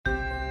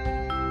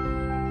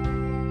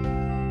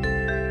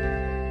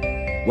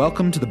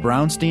Welcome to the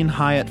Brownstein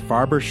Hyatt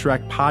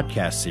Farber-Schreck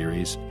podcast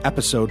series,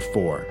 Episode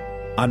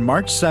 4. On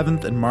March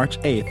 7th and March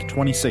 8th,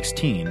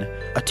 2016,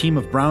 a team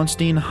of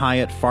Brownstein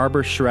Hyatt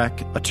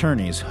Farber-Schreck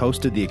attorneys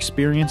hosted the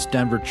Experience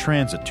Denver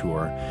Transit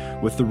Tour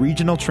with the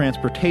Regional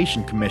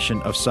Transportation Commission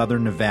of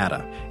Southern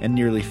Nevada and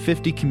nearly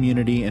 50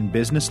 community and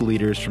business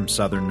leaders from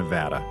Southern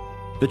Nevada.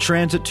 The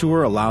transit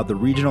tour allowed the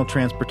Regional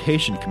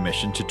Transportation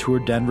Commission to tour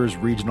Denver's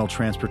Regional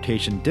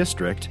Transportation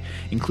District,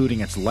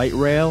 including its light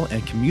rail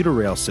and commuter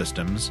rail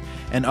systems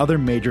and other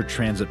major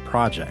transit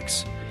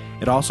projects.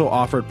 It also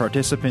offered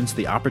participants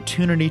the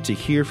opportunity to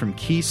hear from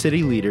key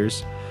city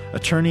leaders,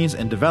 attorneys,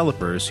 and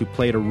developers who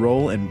played a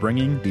role in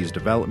bringing these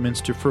developments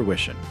to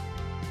fruition.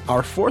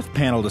 Our fourth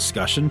panel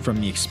discussion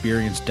from the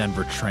Experience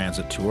Denver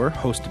Transit Tour,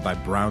 hosted by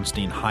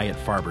Brownstein Hyatt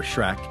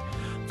Farber-Schreck,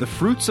 The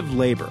Fruits of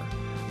Labor,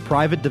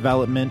 Private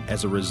Development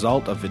as a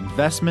Result of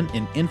Investment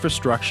in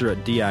Infrastructure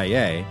at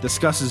DIA,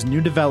 discusses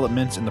new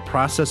developments in the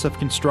process of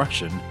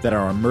construction that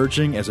are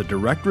emerging as a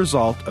direct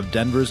result of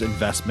Denver's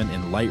investment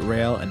in light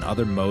rail and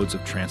other modes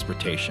of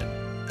transportation.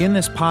 In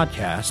this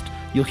podcast,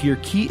 you'll hear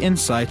key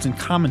insights and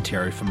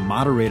commentary from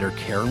moderator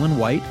Carolynne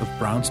White of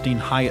Brownstein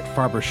Hyatt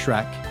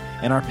Farber-Schreck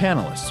and our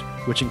panelists,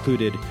 which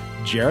included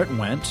Jarrett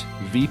Wendt,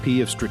 VP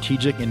of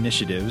Strategic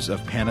Initiatives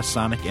of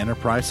Panasonic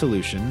Enterprise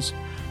Solutions,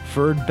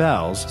 Ferd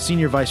Belz,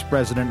 Senior Vice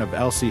President of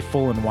L.C.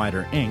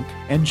 Fulenwider, Inc.,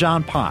 and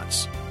John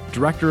Potts,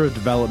 Director of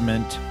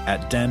Development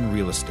at Den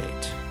Real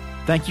Estate.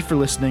 Thank you for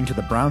listening to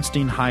the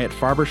Brownstein Hyatt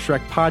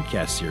Farber-Schreck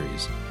podcast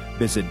series.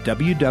 Visit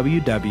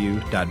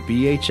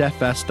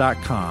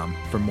www.bhfs.com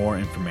for more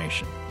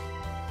information.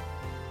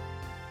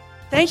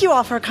 Thank you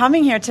all for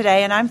coming here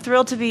today, and I'm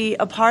thrilled to be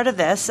a part of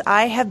this.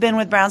 I have been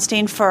with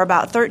Brownstein for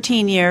about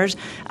 13 years.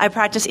 I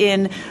practice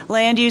in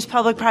land use,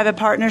 public-private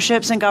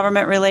partnerships, and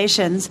government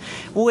relations,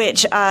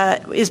 which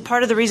is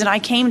part of the reason I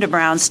came to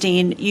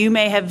Brownstein. You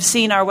may have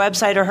seen our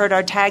website or heard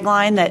our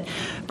tagline that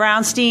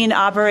Brownstein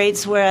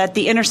operates at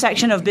the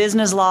intersection of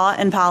business law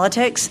and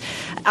politics.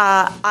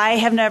 I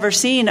have never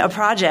seen a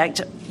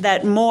project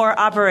that more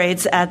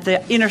operates at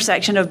the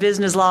intersection of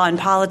business law and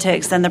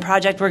politics than the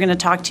project we're going to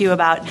talk to you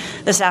about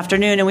this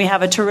afternoon, and we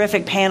have a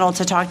terrific panel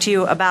to talk to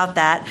you about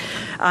that.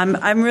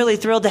 I'm really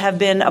thrilled to have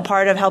been a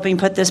part of helping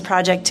put this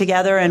project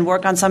together and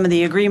work on some of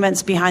the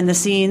agreements behind the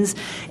scenes,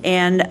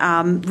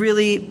 and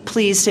really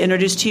pleased to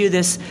introduce to you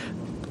this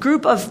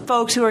group of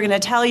folks who are going to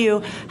tell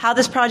you how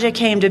this project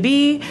came to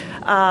be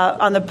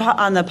on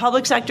the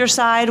public sector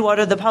side. What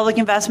are the public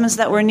investments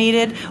that were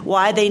needed?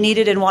 Why they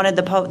needed and wanted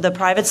the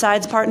private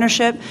side's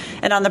partnership?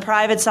 And on the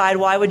private side,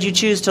 why would you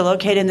choose to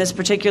locate in this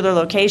particular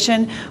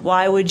location?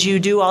 Why would you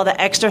do all the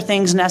extra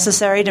things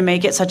necessary to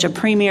make it such a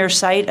premier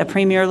site, a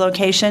premier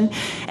location?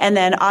 And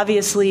then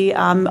obviously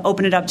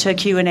open it up to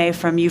Q&A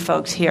from you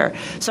folks here.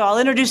 So I'll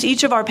introduce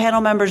each of our panel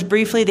members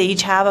briefly. They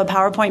each have a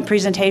PowerPoint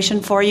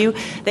presentation for you.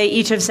 They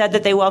each have said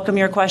that they welcome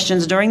your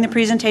questions during the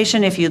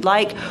presentation if you'd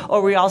like,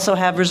 or we also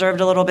have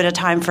reserved a little bit of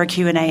time for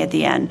Q&A at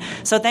the end.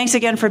 So thanks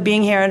again for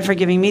being here and for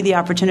giving me the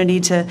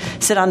opportunity to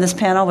sit on this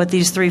panel with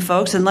these three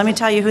folks, and let me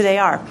tell you who they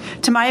are.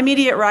 To my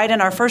immediate right,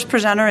 and our first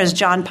presenter, is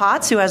John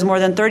Potts, who has more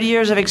than 30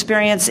 years of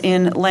experience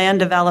in land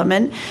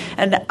development,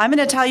 and I'm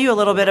going to tell you a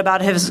little bit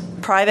about his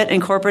private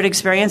and corporate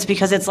experience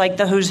because it's like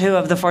the who's who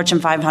of the Fortune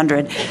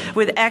 500.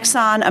 With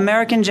Exxon,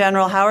 American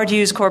General, Howard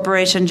Hughes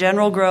Corporation,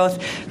 General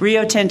Growth,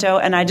 Rio Tinto,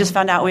 and I just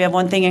found out we have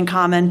one thing in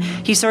common.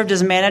 He served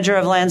as manager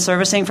of land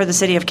servicing for the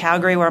city of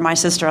Calgary, where my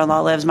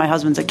sister-in-law lives. My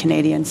husband's a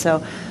Canadian,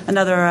 so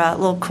another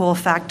little cool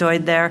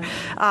factoid there.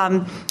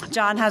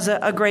 John has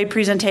a great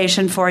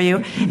presentation for you,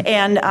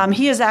 and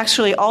he has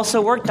actually also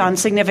worked on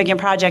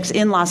significant projects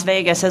in Las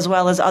Vegas as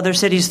well as other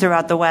cities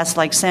throughout the West,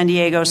 like San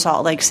Diego,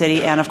 Salt Lake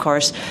City, and, of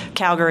course,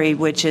 Calgary,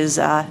 which is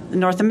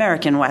North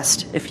American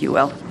West, if you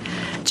will.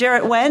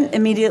 Jarrett Wendt,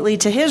 immediately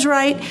to his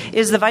right,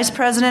 is the Vice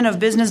President of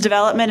Business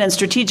Development and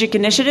Strategic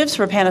Initiatives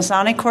for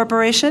Panasonic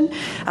Corporation.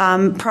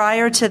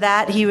 Prior to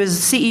that, he was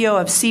CEO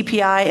of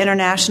CPI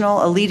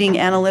International, a leading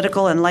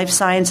analytical and life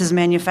sciences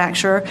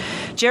manufacturer.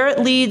 Jarrett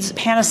leads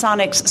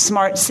Panasonic's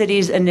Smart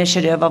Cities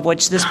initiative, of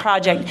which this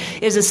project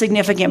is a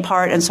significant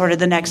part and sort of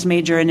the next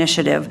major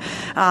initiative.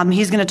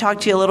 He's going to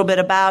talk to you a little bit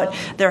about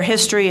their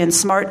history in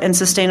smart and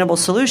sustainable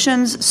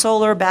solutions,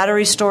 solar,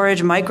 battery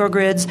storage,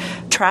 microgrids,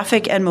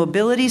 traffic and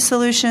mobility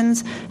solutions,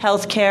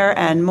 healthcare,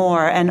 and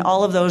more. And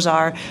all of those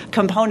are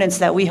components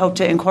that we hope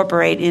to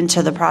incorporate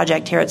into the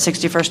project here at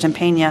 61st and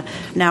Peña,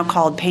 now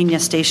called Peña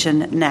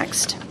Station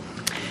Next.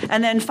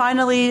 And then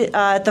finally,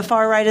 at the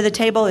far right of the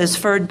table is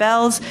Ferd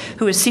Belz,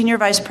 who is Senior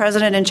Vice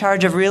President in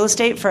charge of real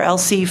estate for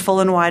L.C.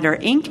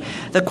 Fulenwider, Inc.,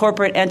 the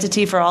corporate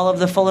entity for all of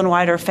the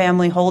Fulenwider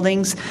family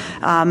holdings.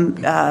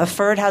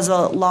 Ferd has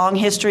a long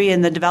history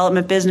in the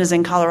development business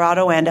in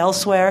Colorado and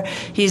elsewhere.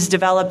 He's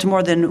developed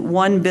more than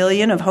 $1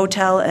 billion of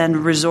hotel and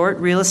resort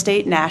real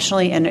estate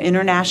nationally and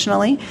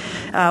internationally.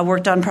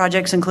 Worked on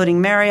projects including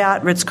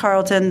Marriott,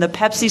 Ritz-Carlton, the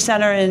Pepsi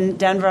Center in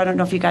Denver. I don't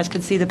know if you guys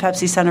could see the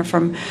Pepsi Center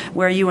from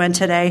where you went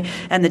today,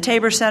 and the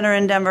Tabor Center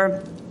in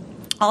Denver.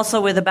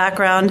 also with a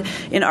background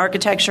in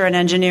architecture and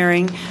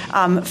engineering.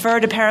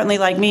 Ferd, apparently,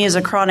 like me, is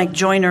a chronic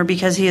joiner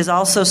because he has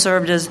also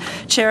served as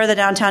chair of the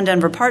Downtown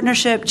Denver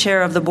Partnership,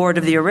 chair of the board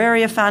of the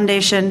Auraria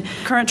Foundation,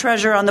 current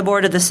treasurer on the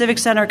board of the Civic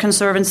Center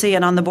Conservancy,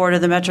 and on the board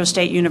of the Metro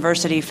State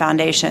University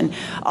Foundation,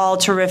 all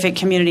terrific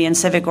community and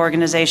civic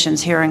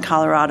organizations here in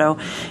Colorado.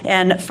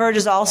 And Ferd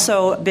has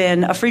also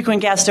been a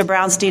frequent guest of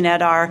Brownstein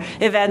at our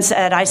events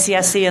at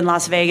ICSC in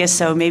Las Vegas,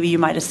 so maybe you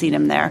might have seen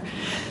him there.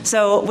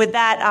 So with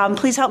that,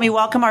 please help me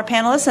welcome our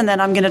panelists, and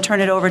then I'm going to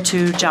turn it over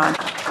to John.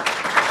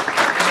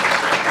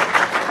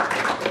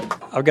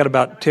 I've got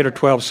about 10 or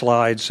 12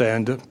 slides,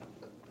 and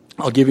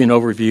I'll give you an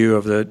overview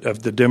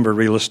of the Denver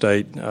real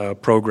estate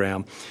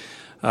program.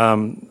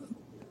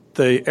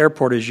 The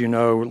airport, as you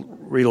know,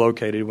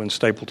 relocated when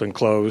Stapleton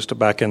closed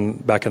back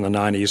in the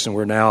 90s,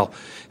 and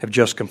have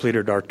just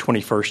completed our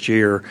 21st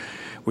year.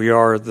 We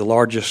are the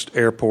largest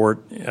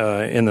airport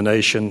in the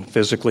nation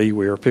physically.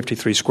 We are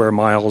 53 square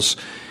miles,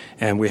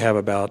 and we have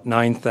about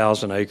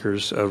 9,000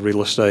 acres of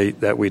real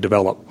estate that we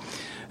develop.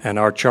 And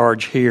our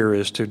charge here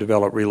is to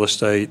develop real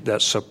estate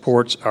that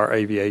supports our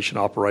aviation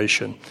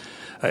operation.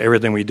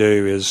 Everything we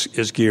do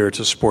is geared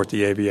to support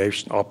the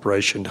aviation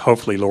operation, to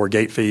hopefully lower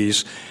gate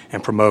fees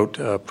and promote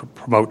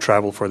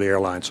travel for the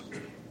airlines.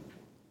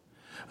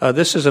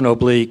 This is an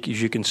oblique,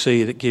 as you can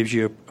see, that gives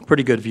you a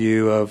pretty good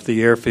view of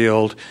the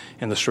airfield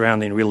and the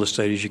surrounding real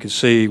estate. As you can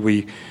see,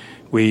 we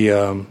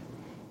are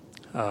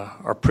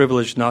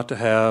privileged not to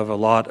have a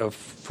lot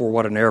for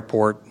what an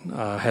airport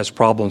has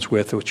problems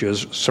with, which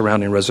is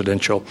surrounding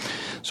residential.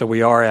 So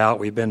we are out.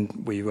 We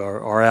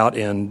are out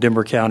in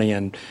Denver County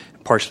and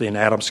partially in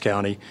Adams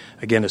County.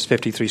 Again, it's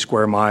 53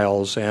 square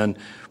miles, and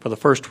for the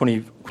first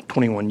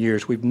 21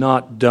 years, we've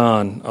not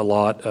done a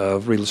lot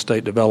of real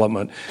estate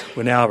development.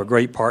 We now have a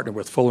great partner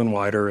with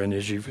Fulenwider, and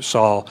as you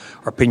saw,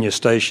 our Pena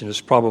Station is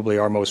probably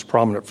our most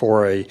prominent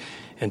foray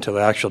into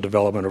the actual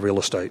development of real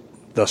estate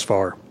thus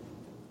far.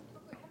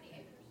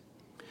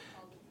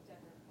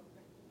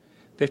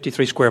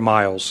 53 square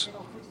miles.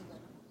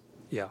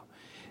 Yeah.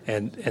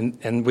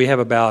 And we have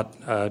about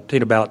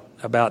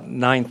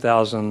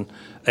 9,000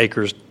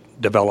 acres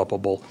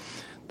developable.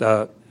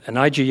 An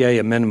IGA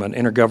amendment,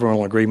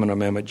 Intergovernmental Agreement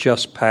Amendment,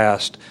 just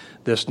passed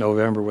this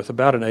November with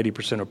about an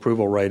 80%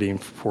 approval rating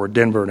for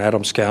Denver and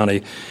Adams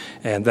County,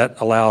 and that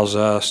allows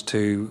us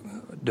to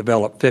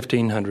develop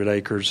 1,500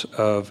 acres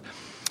of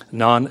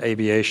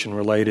non-aviation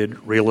related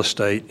real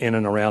estate in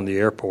and around the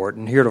airport.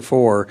 And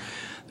heretofore,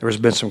 there has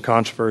been some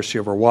controversy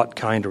over what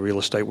kind of real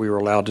estate we were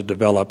allowed to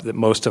develop, that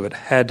most of it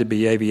had to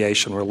be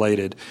aviation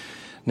related.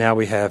 Now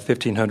we have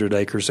 1,500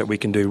 acres that we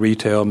can do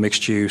retail,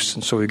 mixed use,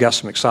 and so we've got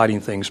some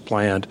exciting things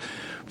planned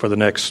for the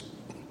next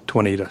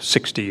 20 to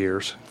 60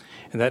 years.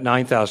 And that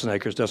 9,000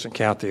 acres doesn't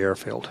count the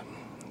airfield.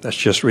 That's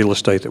just real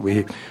estate that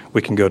we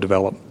can go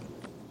develop.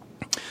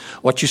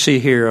 What you see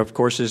here, of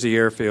course, is the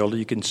airfield.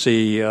 You can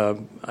see, I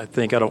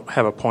think I don't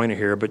have a pointer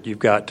here, but you've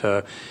got,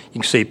 you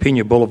can see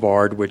Pena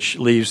Boulevard, which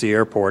leaves the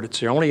airport. It's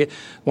the only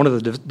one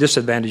of the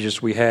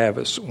disadvantages we have.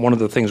 Is one of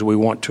the things we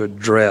want to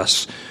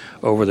address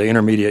over the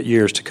intermediate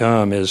years to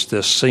come is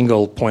this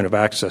single point of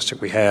access that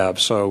we have.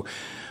 So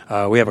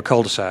we have a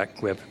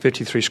cul-de-sac. We have a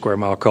 53 square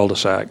mile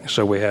cul-de-sac.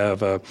 So we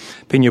have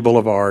Pena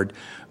Boulevard,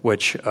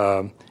 which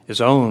is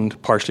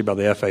owned partially by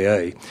the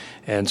FAA.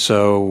 And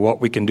so what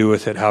we can do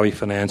with it, how we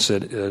finance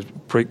it,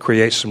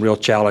 creates some real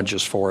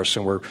challenges for us,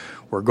 and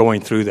we're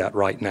going through that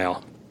right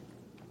now.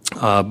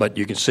 But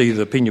you can see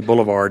the Pena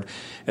Boulevard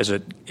as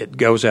it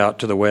goes out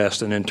to the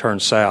west and then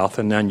turns south,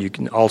 and then you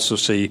can also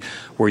see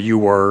where you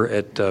were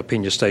at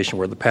Pena Station,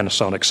 where the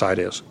Panasonic site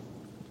is.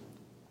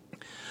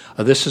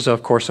 This is,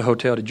 of course, the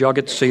hotel. Did y'all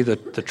get to see the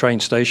train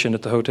station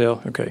at the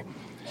hotel? Okay.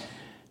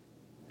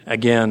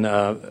 Again,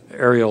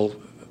 aerial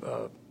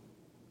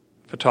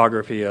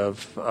photography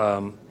of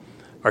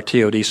our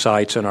TOD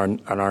sites and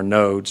our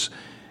nodes.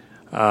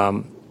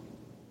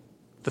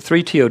 The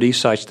three TOD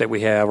sites that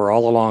we have are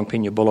all along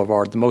Pena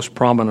Boulevard. The most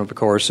prominent, of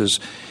course, is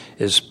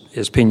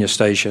Pena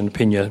Station,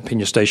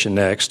 Pena Station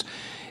next.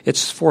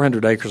 It's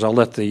 400 acres. I'll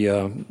let the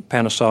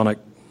Panasonic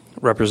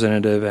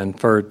representative and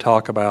Ferd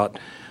talk about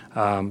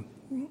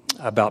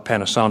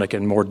Panasonic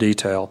in more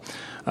detail.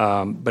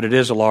 But it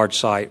is a large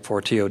site for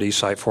a TOD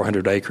site,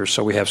 400 acres.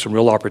 So we have some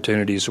real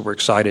opportunities that we're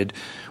excited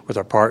with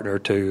our partner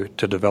to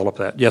develop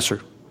that. Yes,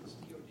 sir.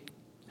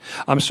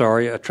 I'm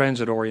sorry, a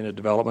transit-oriented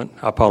development.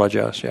 I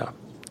apologize, yeah.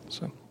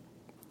 So,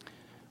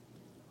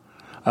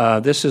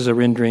 this is a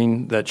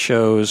rendering that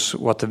shows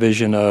what the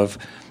vision of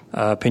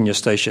Pena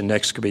Station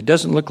next could be. It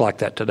doesn't look like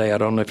that today. I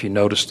don't know if you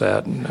noticed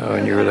that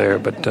when you were there,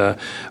 but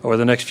over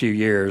the next few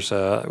years,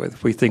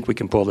 we think we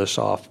can pull this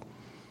off.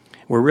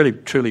 We're really,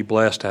 truly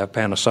blessed to have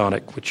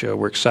Panasonic, which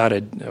we're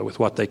excited with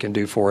what they can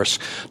do for us,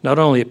 not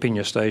only at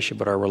Pena Station,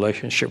 but our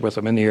relationship with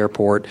them in the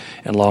airport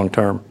and long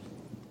term.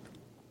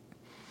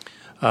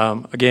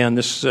 Again,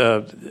 this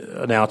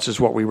announces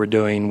what we were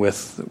doing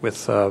with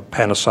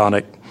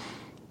Panasonic.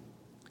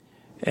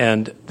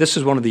 And this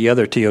is one of the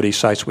other TOD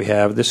sites we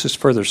have. This is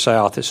further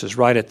south. This is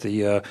right at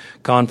the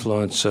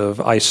confluence of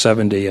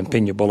I-70 and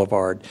Pena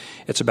Boulevard.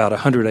 It's about a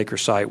 100-acre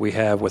site we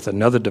have with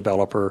another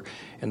developer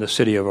in the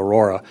city of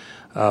Aurora.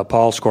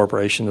 Paul's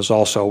Corporation is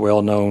also a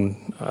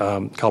well-known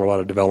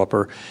Colorado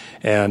developer,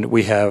 and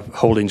we have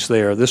holdings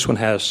there. This one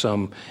has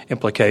some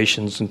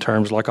implications in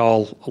terms, like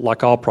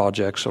all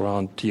projects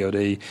around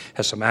TOD,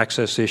 has some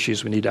access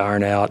issues we need to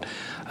iron out.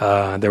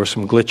 There were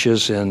some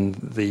glitches in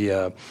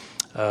the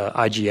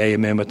IGA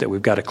amendment that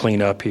we've got to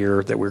clean up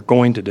here that we're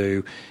going to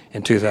do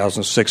in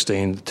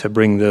 2016 to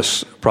bring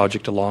this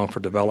project along for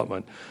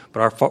development.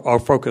 But our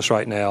focus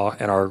right now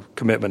and our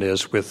commitment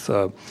is with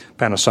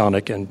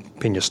Panasonic and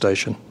Pena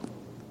Station.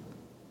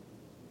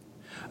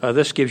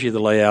 This gives you the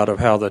layout of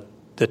how the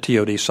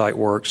TOD site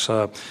works.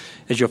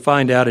 As you'll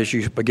find out as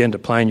you begin to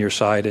plan your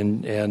site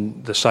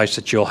and the sites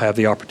that you'll have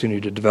the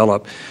opportunity to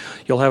develop,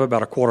 you'll have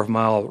about a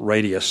quarter-mile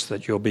radius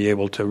that you'll be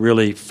able to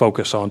really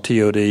focus on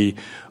TOD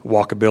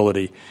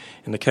walkability.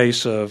 In the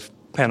case of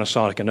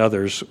Panasonic and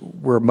others,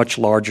 we're much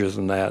larger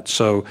than that.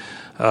 So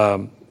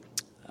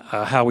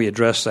how we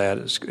address that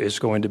is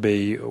going to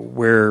be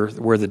where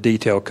the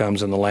detail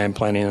comes in the land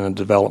planning and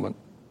development.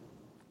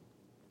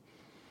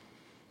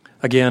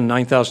 Again,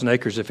 9,000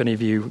 acres. If any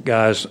of you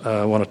guys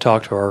want to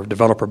talk to our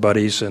developer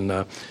buddies in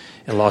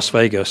Las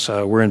Vegas,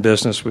 we're in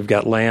business. We've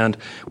got land.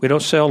 We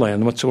don't sell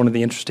land. One of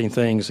the interesting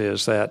things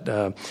is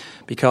that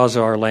because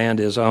our land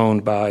is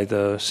owned by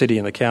the city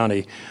and the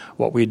county,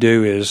 what we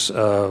do is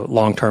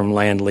long-term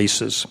land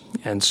leases.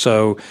 And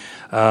so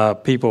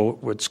people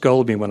would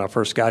scold me when I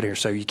first got here and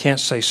say, you can't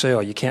say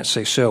sell, you can't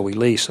say sell, we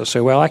lease. I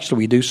say, well, actually,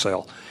 we do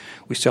sell.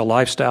 We sell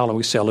lifestyle and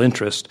we sell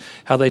interest.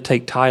 How they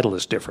take title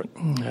is different.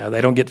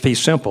 They don't get fee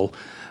simple,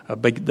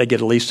 but they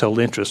get a leasehold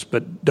interest.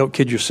 But don't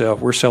kid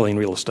yourself, we're selling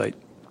real estate.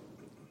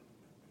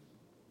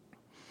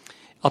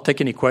 I'll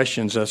take any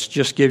questions. This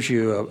just gives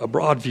you a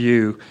broad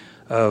view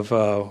of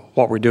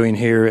what we're doing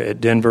here at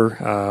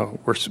Denver.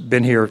 We've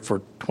been here for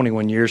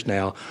 21 years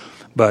now,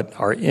 but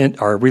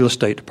our real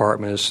estate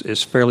department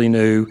is fairly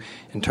new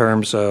in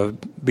terms of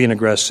being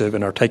aggressive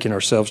and are taking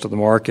ourselves to the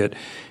market.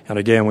 And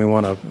again, we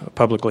want to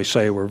publicly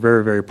say we're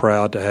very, very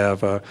proud to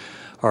have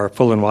our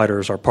Fulenwider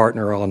as our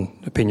partner on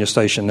Pena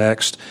Station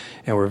next,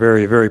 and we're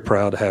very, very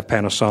proud to have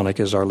Panasonic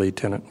as our lead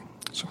tenant.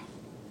 So.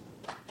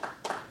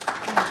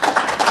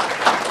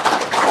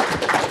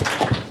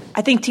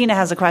 I think Tina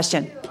has a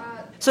question.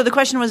 So the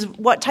question was,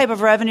 what type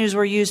of revenues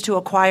were used to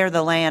acquire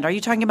the land? Are you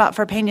talking about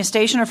for Pena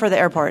Station or for the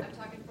airport?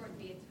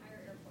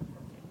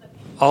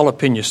 All of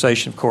Pena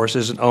Station, of course,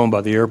 isn't owned by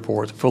the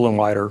airport. The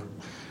Fulenwider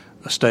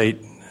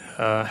estate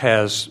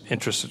has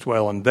interest as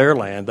well in their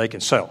land they can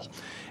sell.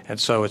 And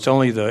so it's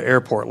only the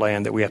airport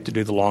land that we have to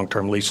do the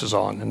long-term leases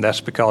on. And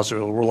that's because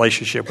of a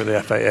relationship with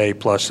the FAA,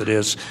 plus it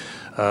is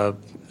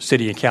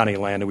city and county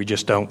land, and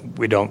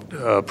we don't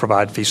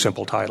provide fee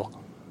simple title.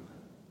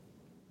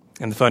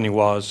 And the funding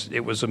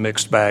it was a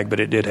mixed bag, but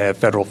it did have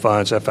federal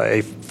funds,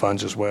 FAA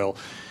funds as well.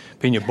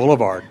 Pena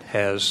Boulevard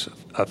has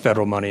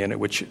federal money in it,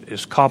 which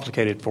is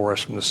complicated for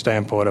us from the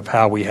standpoint of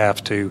how we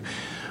have to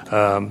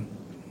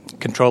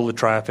control the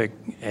traffic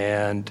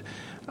and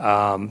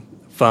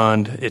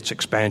fund its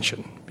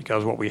expansion.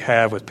 Because what we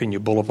have with Pena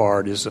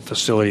Boulevard is a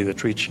facility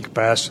that's reaching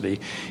capacity.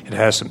 It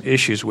has some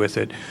issues with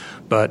it,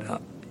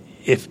 but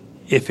if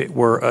it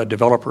were a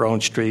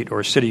developer-owned street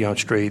or a city-owned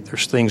street,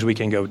 there's things we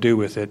can go do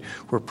with it.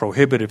 We're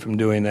prohibited from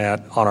doing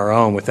that on our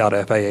own without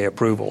FAA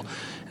approval.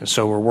 And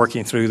so we're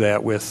working through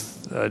that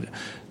with the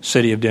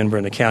City of Denver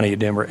and the County of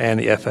Denver and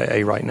the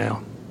FAA right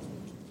now.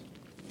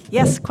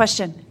 Yes,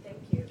 question. Thank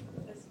you.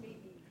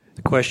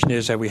 The question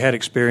is, have we had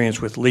experience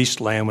with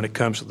leased land when it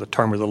comes to the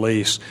term of the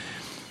lease?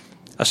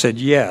 I said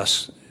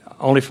yes,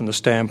 only from the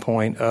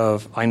standpoint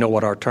of I know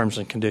what our terms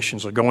and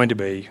conditions are going to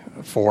be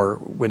for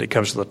when it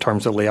comes to the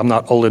terms of the lease. I'm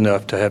not old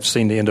enough to have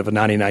seen the end of a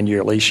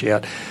 99-year lease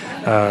yet.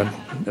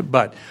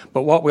 But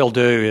what we'll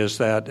do is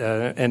that,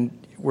 and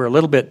we're a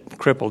little bit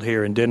crippled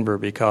here in Denver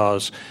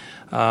because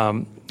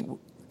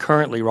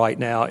currently right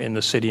now in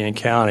the city and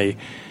county,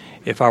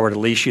 if I were to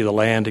lease you the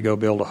land to go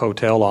build a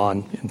hotel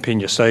on in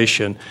Pena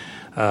Station,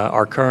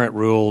 our current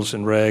rules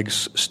and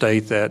regs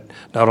state that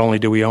not only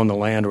do we own the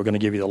land, we're going to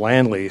give you the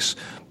land lease,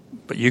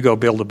 but you go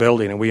build a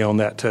building and we own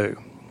that too.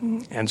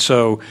 And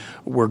so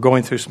we're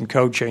going through some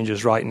code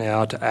changes right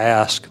now to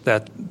ask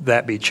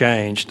that be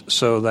changed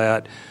so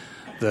that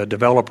the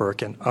developer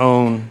can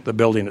own the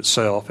building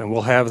itself, and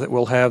we'll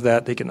have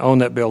that. They can own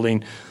that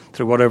building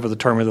through whatever the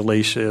term of the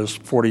lease is,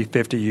 40,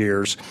 50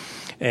 years,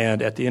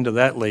 and at the end of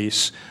that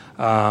lease,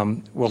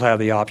 we'll have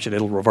the option.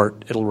 It'll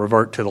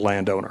revert to the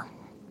landowner,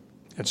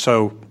 and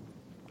so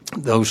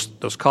those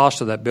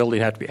costs of that building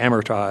have to be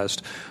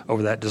amortized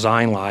over that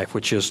design life,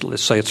 which is,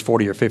 let's say it's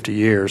 40 or 50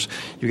 years.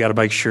 You've got to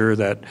make sure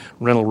that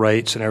rental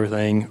rates and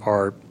everything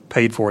are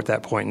paid for at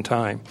that point in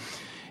time.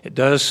 It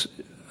does,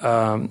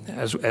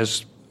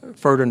 as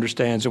Ferd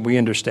understands and we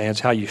understand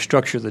how you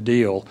structure the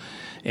deal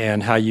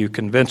and how you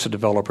convince a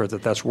developer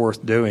that that's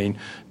worth doing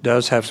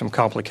does have some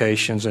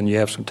complications, and you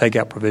have some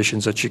takeout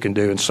provisions that you can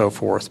do and so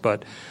forth.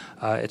 But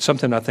it's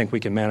something I think we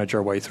can manage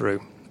our way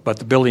through. But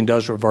the building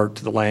does revert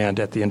to the land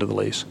at the end of the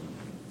lease.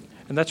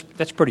 And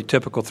that's pretty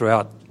typical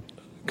throughout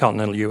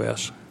continental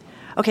U.S.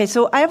 Okay,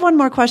 so I have one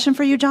more question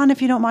for you, John,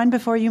 if you don't mind,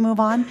 before you move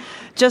on.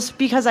 Just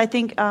because I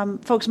think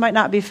folks might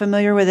not be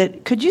familiar with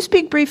it, could you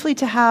speak briefly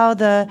to how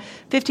the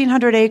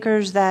 1,500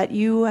 acres that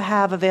you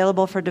have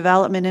available for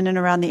development in and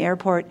around the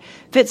airport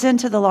fits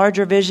into the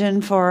larger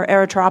vision for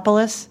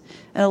Aerotropolis,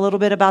 and a little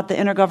bit about the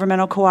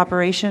intergovernmental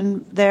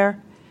cooperation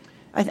there?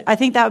 I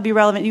think that would be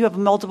relevant. You have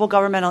multiple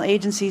governmental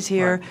agencies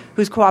here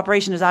whose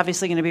cooperation is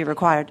obviously going to be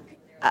required.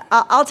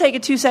 I'll take a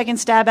 2-second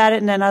stab at it,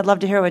 and then I'd love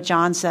to hear what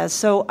John says.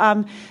 So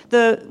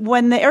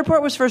when the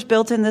airport was first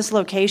built in this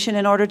location,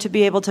 in order to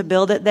be able to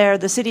build it there,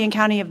 the city and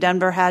county of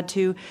Denver had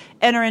to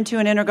enter into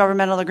an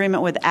intergovernmental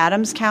agreement with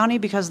Adams County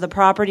because the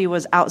property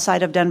was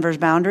outside of Denver's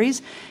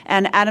boundaries.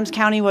 And Adams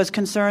County was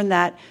concerned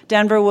that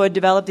Denver would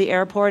develop the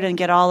airport and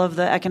get all of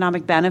the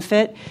economic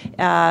benefit,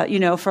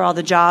 for all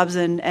the jobs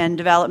and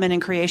development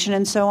and creation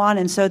and so on.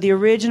 And so the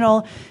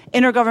original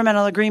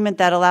intergovernmental agreement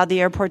that allowed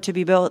the airport to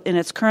be built in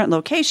its current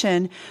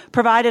location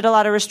provided a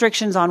lot of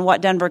restrictions on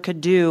what Denver could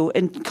do,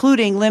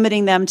 including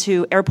limiting them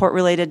to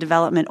airport-related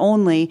development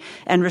only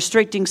and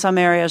restricting some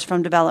areas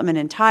from development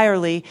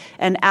entirely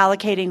and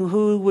allocating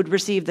who would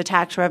receive the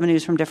tax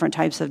revenues from different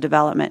types of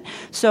development.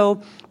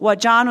 So what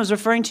John was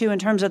referring to in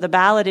terms of the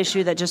ballot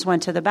issue that just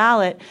went to the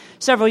ballot,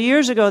 several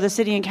years ago, the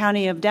city and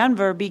county of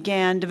Denver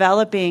began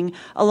developing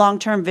a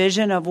long-term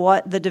vision of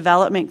what the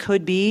development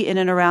could be in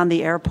and around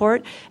the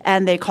airport,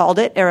 and they called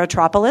it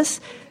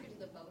Aerotropolis.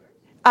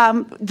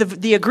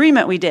 The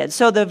agreement we did.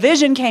 So the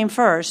vision came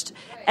first,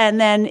 and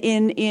then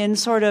in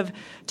sort of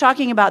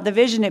talking about the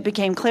vision, it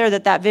became clear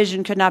that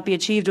vision could not be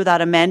achieved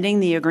without amending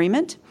the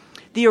agreement.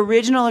 The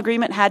original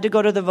agreement had to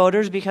go to the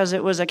voters because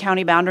it was a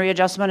county boundary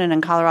adjustment, and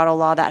in Colorado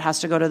law, that has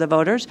to go to the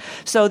voters.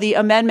 So the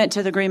amendment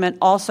to the agreement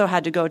also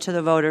had to go to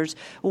the voters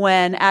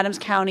when Adams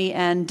County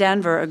and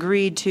Denver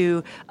agreed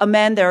to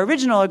amend their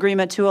original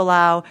agreement to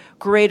allow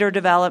greater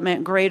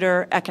development,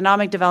 greater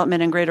economic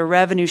development, and greater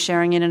revenue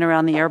sharing in and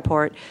around the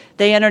airport.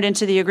 They entered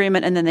into the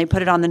agreement, and then they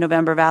put it on the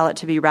November ballot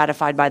to be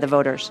ratified by the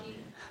voters.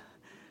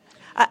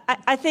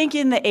 I think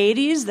in the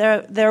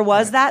 80s there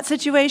was that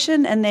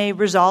situation, and they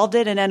resolved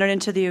it and entered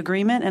into the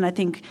agreement. And I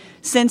think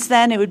since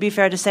then it would be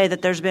fair to say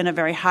that there's been a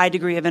very high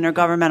degree of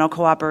intergovernmental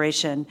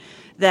cooperation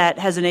that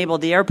has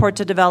enabled the airport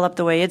to develop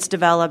the way it's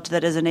developed,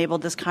 that has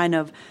enabled this kind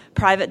of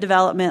private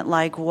development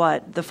like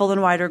what the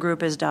Fulenwider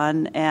group has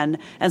done, and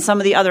some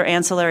of the other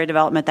ancillary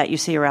development that you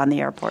see around the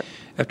airport.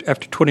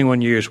 After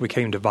 21 years, we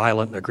came to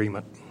violent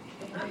agreement.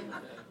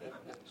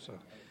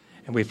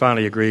 And we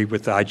finally agreed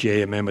with the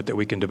IGA amendment that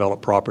we can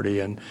develop property.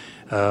 And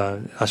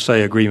I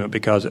say agreement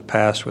because it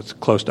passed with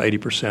close to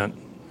 80%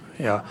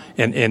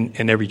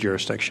 in every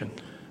jurisdiction,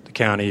 the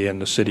county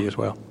and the city as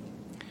well.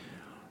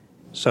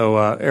 So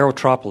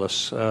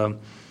Aerotropolis,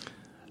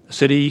 the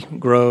city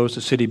grows,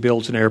 the city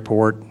builds an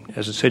airport.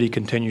 As the city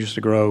continues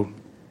to grow,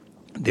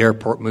 the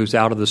airport moves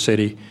out of the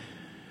city,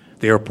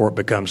 the airport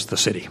becomes the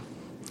city.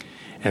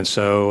 And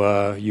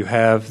so you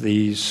have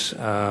these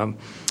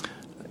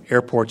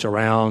airports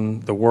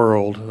around the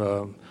world,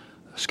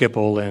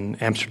 Schiphol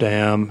and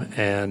Amsterdam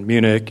and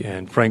Munich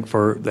and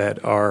Frankfurt,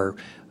 that are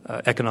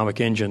economic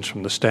engines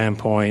from the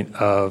standpoint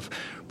of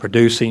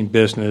producing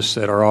business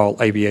that are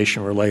all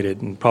aviation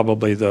related. And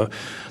probably the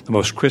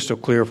most crystal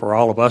clear for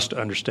all of us to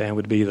understand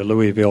would be the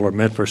Louisville or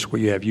Memphis,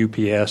 where you have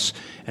UPS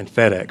and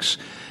FedEx.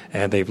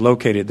 And they've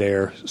located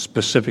there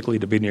specifically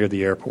to be near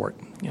the airport.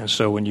 And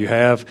so when you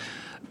have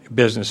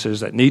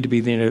businesses that need to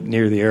be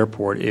near the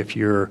airport, if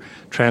you're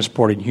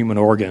transporting human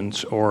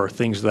organs or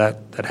things that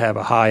have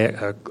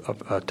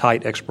a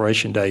tight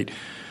expiration date,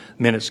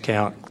 minutes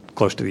count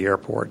close to the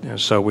airport. And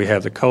so we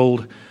have the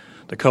cold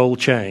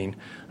chain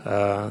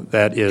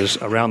that is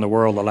around the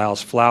world,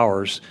 allows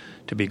flowers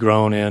to be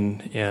grown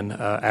in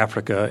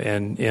Africa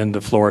and in the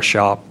florist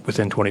shop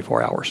within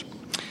 24 hours.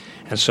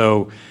 And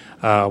so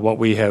what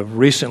we have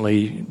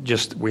recently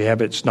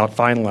it's not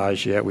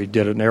finalized yet. We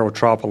did an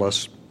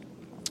Aerotropolis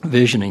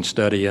visioning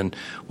study, and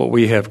what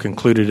we have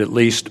concluded, at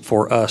least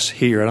for us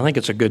here, and I think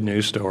it's a good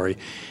news story,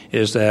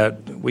 is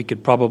that we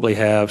could probably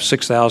have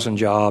 6,000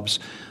 jobs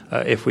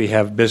if we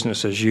have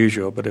business as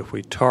usual. But if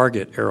we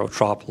target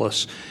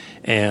Aerotropolis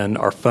and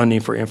our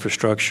funding for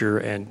infrastructure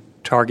and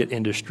target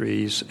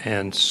industries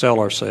and sell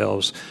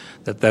ourselves,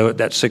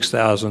 that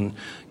 6,000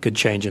 could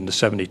change into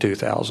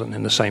 72,000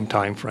 in the same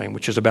time frame,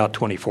 which is about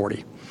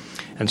 2040.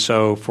 And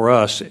so for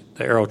us,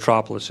 the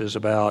Aerotropolis is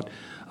about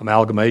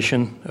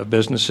amalgamation of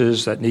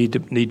businesses that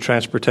need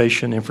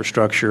transportation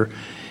infrastructure,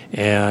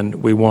 and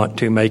we want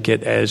to make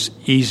it as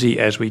easy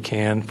as we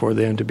can for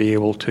them to be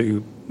able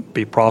to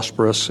be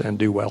prosperous and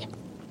do well.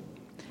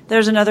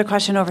 There's another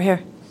question over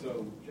here.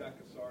 So, John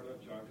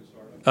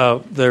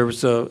Cassarda.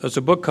 There's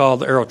a book called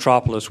The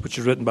Aerotropolis, which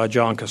is written by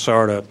John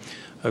Cassarda,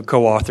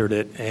 co-authored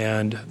it,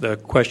 and the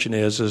question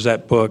is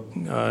that book,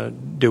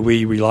 do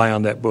we rely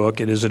on that book,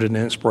 and is it an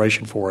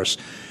inspiration for us?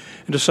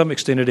 And to some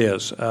extent it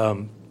is.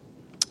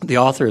 The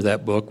author of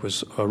that book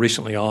was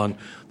recently on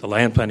the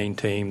land planning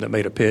team that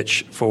made a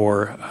pitch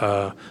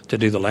to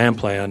do the land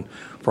plan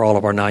for all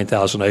of our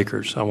 9,000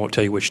 acres. I won't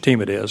tell you which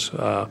team it is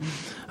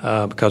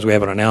because we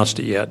haven't announced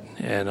it yet,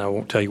 and I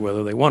won't tell you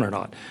whether they won or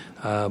not.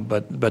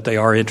 But they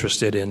are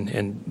interested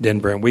in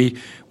Denver, and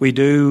we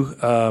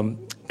do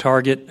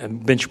target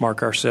and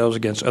benchmark ourselves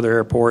against other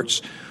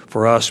airports.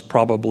 For us,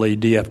 probably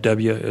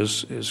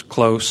DFW is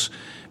close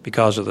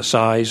because of the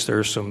size.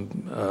 There's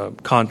some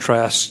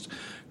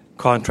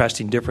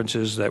contrasting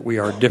differences that we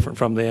are different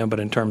from them, but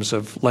in terms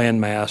of land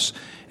mass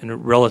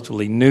and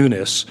relatively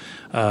newness,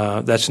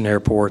 that's an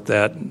airport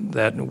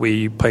that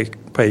we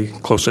pay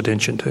close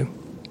attention to.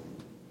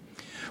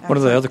 One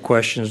of the other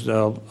questions,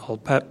 I'll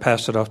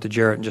pass it off to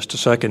Jarrett in just a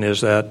second,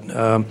 is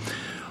that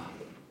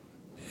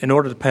in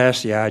order to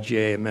pass the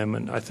IGA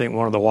amendment, I think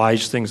one of the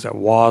wise things that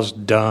was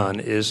done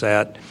is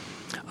that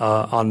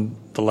on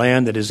the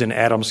land that is in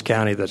Adams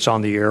County that's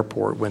on the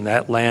airport, when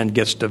that land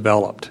gets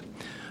developed,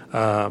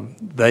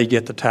 they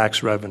get the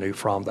tax revenue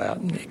from that.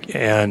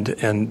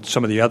 And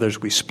some of the others,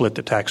 we split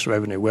the tax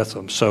revenue with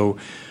them. So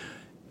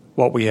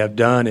what we have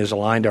done is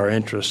aligned our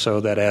interests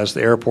so that as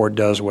the airport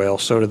does well,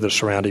 so do the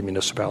surrounding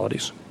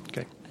municipalities.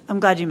 Okay. I'm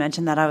glad you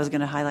mentioned that. I was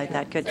going to highlight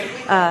that. Good.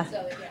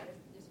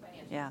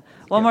 Yeah.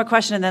 One more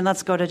question, and then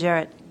let's go to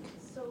Jarrett.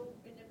 So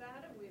in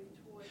Nevada,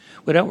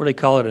 we don't really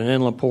call it an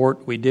inland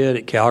port. We did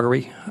at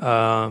Calgary.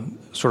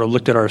 Sort of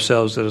looked at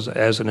ourselves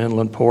as an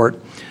inland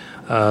port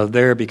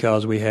there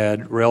because we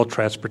had rail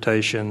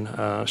transportation,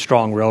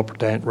 strong rail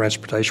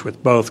transportation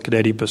with both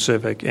Canadian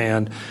Pacific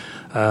and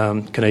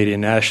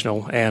Canadian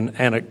National,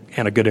 and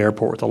a good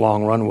airport with a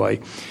long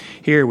runway.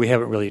 Here we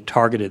haven't really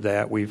targeted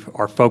that.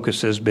 Our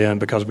focus has been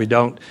because we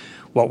don't.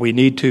 What we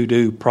need to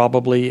do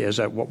probably is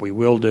that what we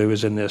will do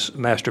is in this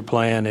master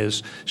plan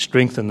is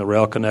strengthen the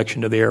rail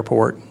connection to the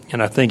airport.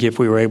 And I think if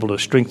we were able to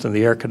strengthen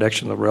the air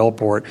connection to the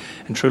railport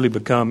and truly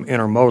become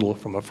intermodal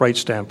from a freight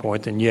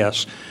standpoint, then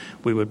yes,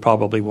 we would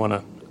probably want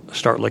to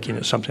start looking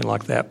at something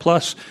like that.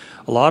 Plus,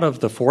 a lot of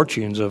the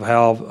fortunes of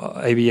how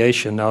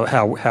aviation,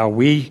 how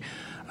we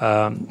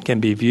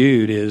can be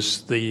viewed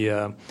is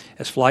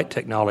as flight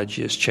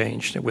technology has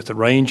changed. With the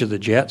range of the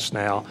jets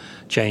now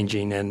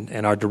changing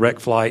and our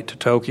direct flight to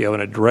Tokyo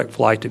and a direct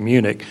flight to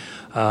Munich,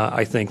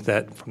 I think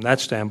that from that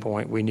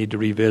standpoint we need to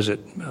revisit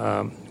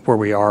where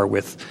we are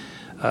with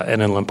an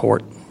inland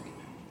port.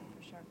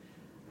 Sure.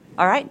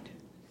 All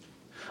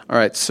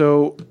right,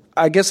 so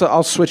I guess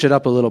I'll switch it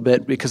up a little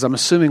bit because I'm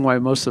assuming why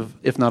most of,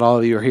 if not all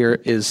of you are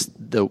here, is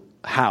the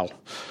how.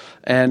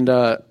 And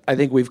I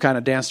think we've kind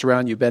of danced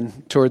around. You've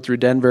been toured through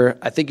Denver.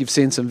 I think you've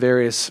seen some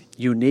various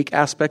unique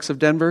aspects of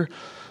Denver.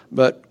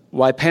 But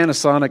why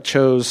Panasonic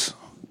chose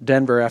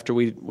Denver after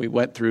we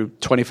went through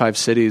 25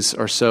 cities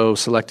or so,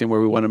 selecting where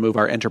we want to move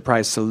our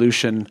enterprise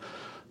solution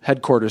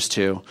headquarters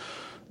to,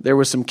 there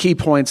were some key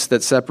points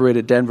that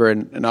separated Denver,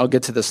 and I'll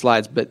get to the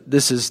slides, but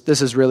this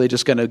is really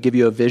just going to give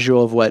you a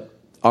visual of what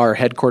our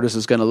headquarters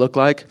is going to look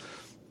like.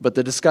 But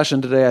the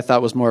discussion today I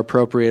thought was more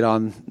appropriate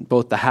on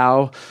both the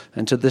how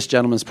and, to this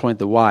gentleman's point,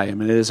 the why. I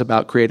mean, it is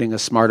about creating a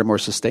smarter, more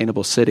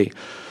sustainable city.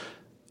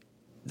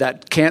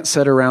 That can't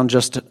center around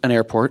just an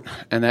airport,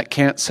 and that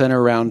can't center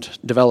around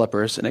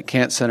developers, and it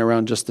can't center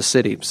around just the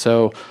city.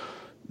 So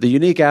the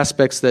unique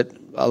aspects that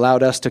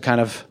allowed us to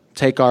kind of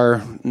take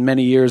our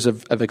many years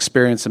of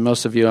experience, and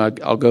most of you,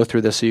 I'll go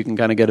through this so you can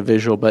kind of get a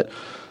visual, but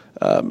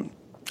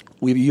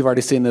you've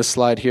already seen this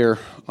slide here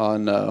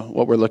on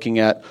what we're looking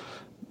at.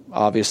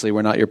 Obviously,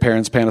 we're not your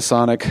parents'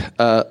 Panasonic.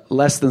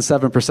 Less than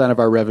 7% of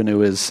our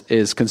revenue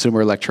is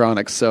consumer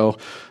electronics. So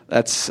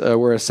that's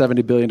we're a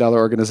 $70 billion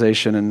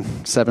organization, and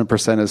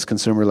 7% is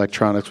consumer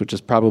electronics, which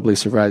is probably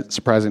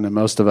surprising to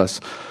most of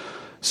us.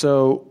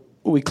 So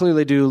we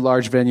clearly do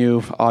large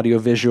venue, audio,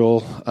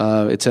 visual.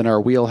 It's in our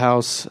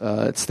wheelhouse.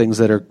 It's things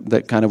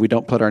that kind of we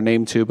don't put our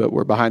name to, but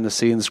we're behind the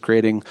scenes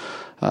creating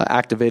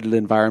activated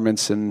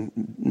environments in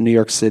New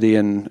York City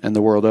and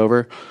the world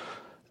over.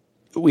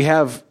 We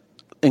have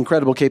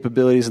incredible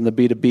capabilities in the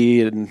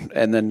B2B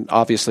and then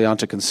obviously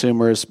onto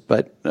consumers.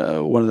 But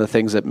one of the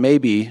things that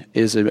maybe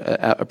is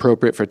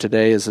appropriate for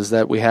today is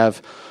that we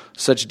have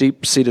such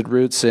deep-seated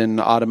roots in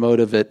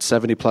automotive at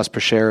 70+ per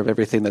share of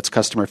everything that's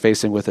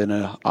customer-facing within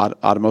an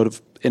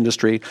automotive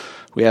industry.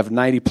 We have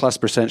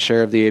 90+%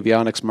 share of the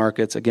avionics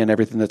markets, again,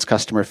 everything that's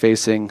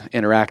customer-facing,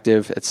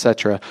 interactive, et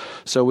cetera.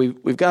 So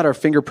we've got our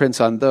fingerprints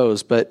on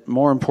those, but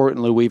more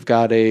importantly, we've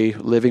got a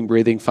living,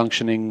 breathing,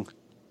 functioning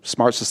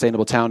smart,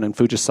 sustainable town in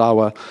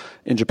Fujisawa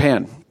in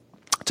Japan.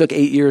 It took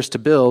 8 years to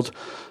build,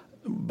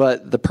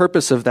 but the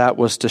purpose of that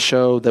was to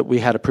show that we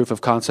had a proof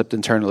of concept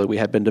internally. We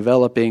had been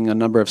developing a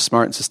number of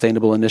smart and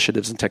sustainable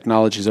initiatives and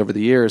technologies over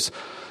the years,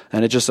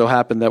 And it just so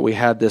happened that we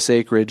had this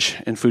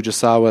acreage in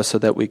Fujisawa so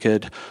that we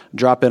could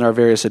drop in our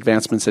various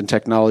advancements in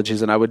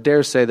technologies. And I would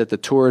dare say that the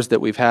tours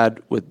that we've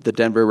had with the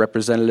Denver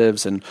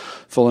representatives and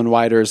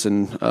Fulenwiders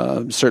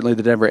and certainly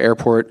the Denver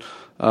airport,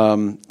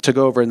 to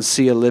go over and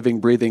see a living,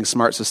 breathing,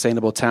 smart,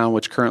 sustainable town,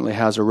 which currently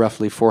has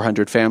roughly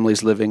 400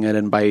 families living in it,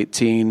 and by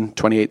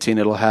 2018,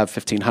 it'll have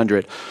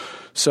 1,500.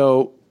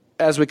 So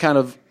as we kind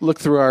of look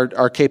through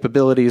our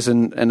capabilities,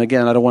 and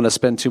again, I don't want to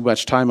spend too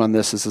much time on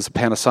this. This is a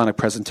Panasonic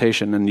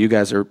presentation, and you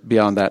guys are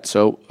beyond that.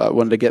 So I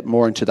wanted to get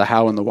more into the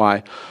how and the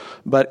why.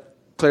 But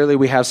clearly,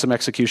 we have some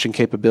execution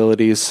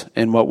capabilities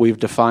in what we've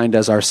defined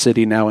as our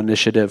City Now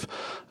initiative,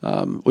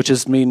 which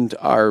has meant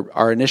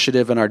our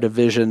initiative and our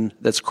division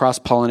that's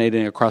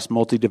cross-pollinating across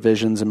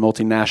multi-divisions and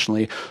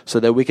multinationally so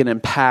that we can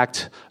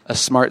impact a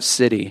smart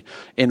city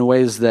in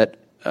ways that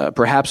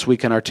perhaps we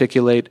can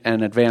articulate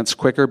and advance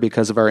quicker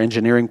because of our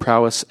engineering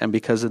prowess and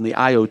because in the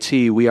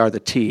IoT, we are the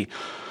T.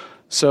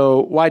 So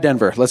why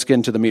Denver? Let's get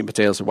into the meat and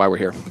potatoes of why we're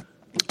here.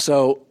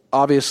 So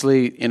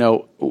obviously,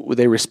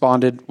 they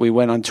responded. We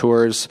went on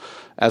tours.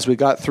 As we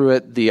got through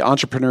it, the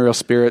entrepreneurial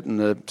spirit and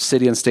the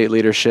city and state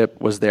leadership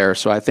was there.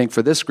 So I think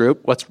for this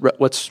group,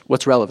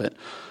 what's relevant?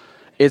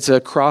 It's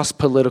a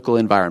cross-political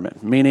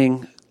environment,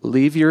 meaning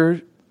leave your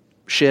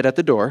shit at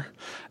the door,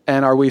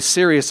 and are we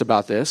serious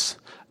about this?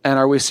 And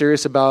are we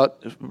serious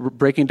about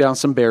breaking down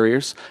some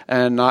barriers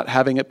and not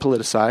having it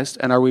politicized?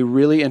 And are we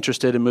really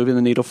interested in moving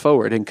the needle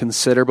forward in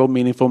considerable,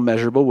 meaningful,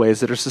 measurable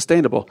ways that are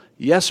sustainable?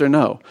 Yes or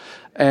no?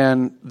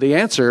 And the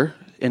answer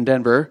in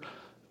Denver,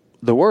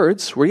 the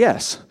words were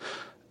yes.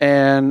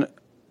 And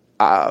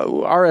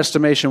our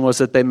estimation was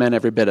that they meant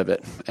every bit of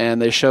it.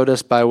 And they showed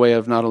us by way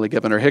of not only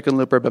Governor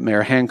Hickenlooper, but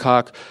Mayor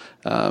Hancock,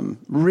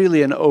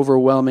 really an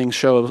overwhelming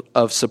show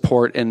of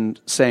support in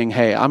saying,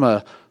 hey, I'm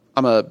a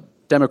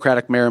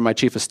Democratic mayor and my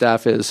chief of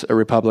staff is a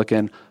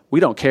Republican. We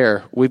don't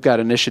care. We've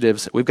got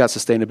initiatives. We've got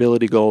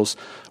sustainability goals.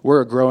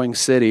 We're a growing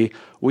city.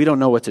 We don't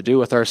know what to do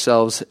with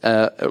ourselves,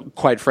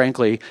 quite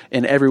frankly,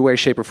 in every way,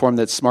 shape, or form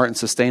that's smart and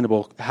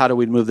sustainable. How do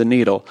we move the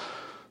needle?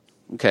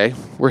 Okay,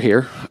 we're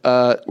here.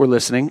 We're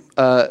listening.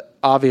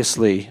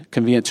 Obviously,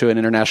 convenient to an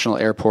international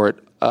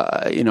airport.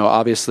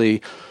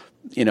 Obviously,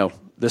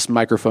 this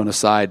microphone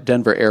aside,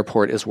 Denver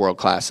Airport is world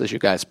class, as you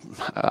guys,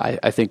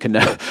 I think,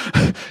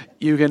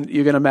 you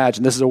can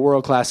imagine. This is a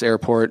world class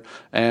airport,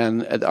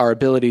 and our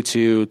ability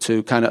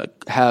to kind of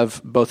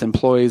have both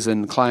employees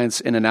and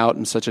clients in and out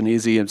in such an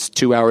easy, it's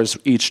 2 hours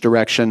each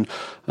direction.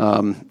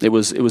 It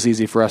was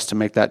easy for us to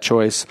make that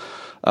choice.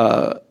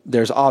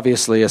 There's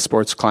obviously a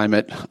sports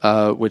climate,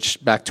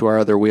 which back to our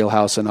other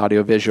wheelhouse and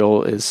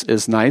audiovisual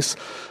is nice,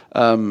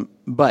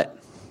 but.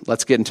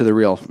 Let's get into the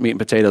real meat and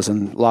potatoes.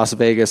 And Las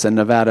Vegas and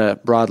Nevada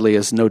broadly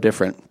is no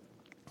different.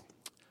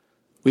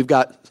 We've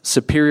got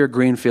superior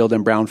greenfield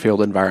and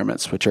brownfield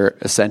environments, which are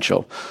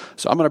essential.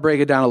 So I'm going to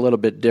break it down a little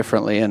bit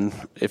differently. And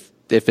if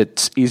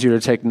it's easier to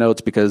take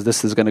notes, because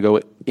this is going to go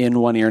in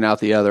one ear and out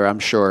the other, I'm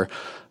sure.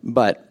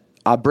 But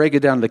I'll break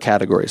it down into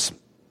categories.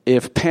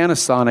 If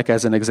Panasonic,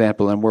 as an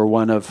example, and we're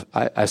one of,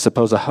 I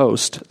suppose, a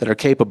host that are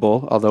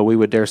capable, although we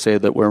would dare say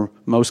that we're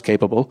most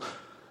capable,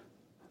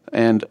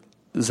 and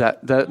does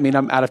that mean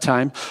I'm out of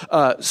time?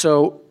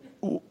 So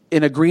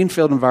in a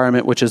greenfield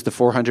environment, which is the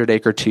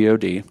 400-acre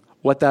TOD,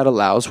 what that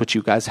allows, which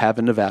you guys have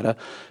in Nevada,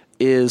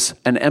 is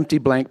an empty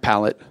blank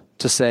palette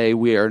to say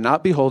we are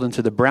not beholden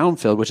to the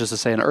brownfield, which is to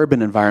say an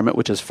urban environment,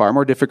 which is far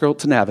more difficult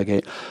to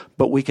navigate,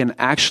 but we can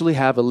actually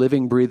have a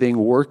living, breathing,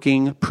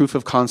 working proof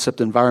of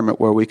concept environment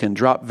where we can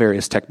drop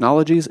various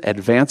technologies,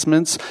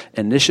 advancements,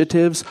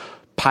 initiatives,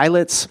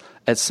 pilots,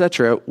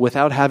 etc.,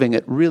 without having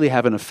it really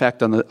have an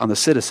effect on the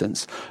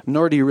citizens,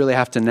 nor do you really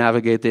have to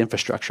navigate the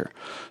infrastructure.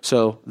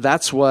 So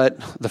that's what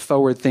the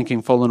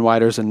forward-thinking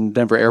Fulenwiders and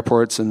Denver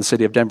airports and the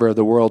city of Denver of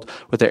the world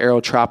with the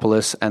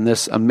Aerotropolis and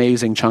this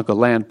amazing chunk of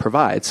land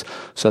provides,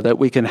 so that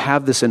we can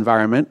have this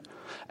environment,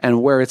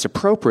 and where it's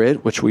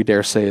appropriate, which we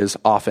dare say is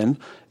often,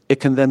 it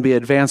can then be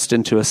advanced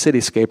into a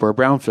cityscape or a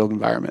brownfield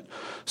environment.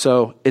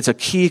 So it's a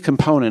key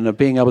component of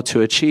being able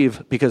to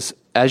achieve, because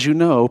as you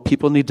know,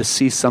 people need to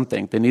see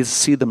something. They need to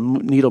see the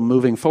needle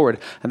moving forward,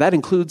 and that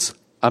includes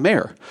a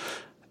mayor.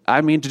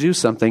 I mean to do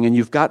something, and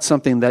you've got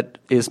something that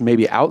is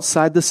maybe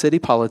outside the city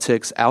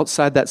politics,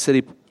 outside that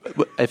city.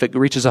 If it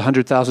reaches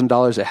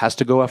 $100,000, it has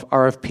to go off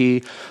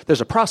RFP. There's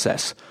a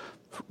process.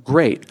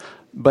 Great.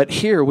 But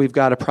here we've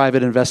got a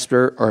private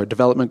investor or a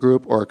development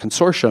group or a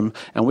consortium,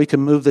 and we can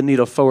move the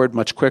needle forward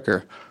much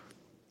quicker.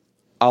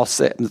 I'll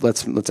say,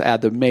 let's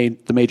add the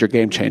major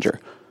game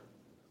changer,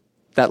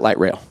 that light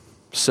rail.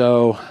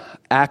 So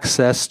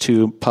access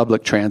to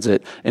public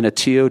transit in a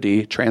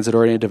TOD,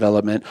 transit-oriented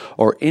development,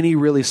 or any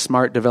really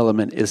smart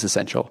development is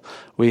essential.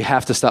 We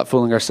have to stop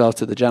fooling ourselves,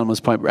 to the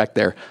gentleman's point back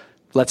there.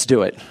 Let's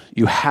do it.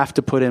 You have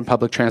to put in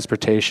public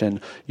transportation.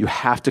 You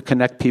have to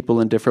connect people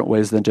in different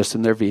ways than just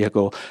in their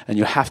vehicle. And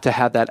you have to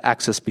have that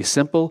access be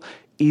simple,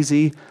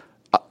 easy,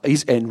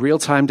 and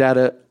real-time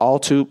data all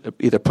to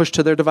either pushed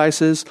to their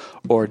devices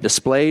or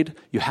displayed.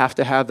 You have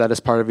to have that as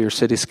part of your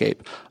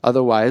cityscape.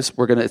 Otherwise,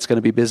 it's going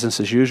to be business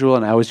as usual.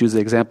 And I always use the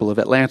example of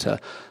Atlanta.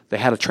 They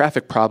had a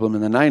traffic problem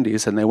in the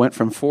 90s, and they went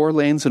from 4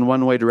 lanes in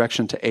one-way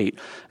direction to 8.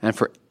 And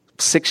for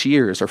 6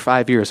 years or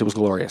 5 years, it was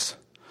glorious.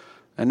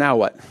 And now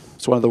what?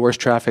 It's one of the worst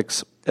traffic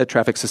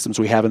systems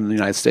we have in the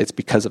United States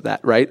because of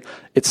that, right?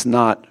 It's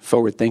not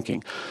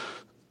forward-thinking.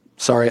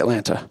 Sorry,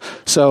 Atlanta.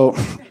 So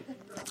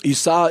you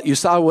saw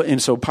what,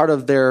 and so part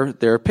of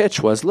their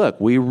pitch was,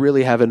 look, we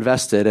really have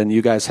invested, and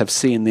you guys have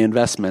seen the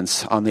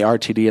investments on the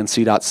RTD and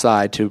CDOT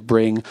side to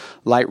bring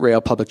light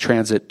rail public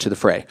transit to the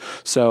fray.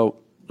 So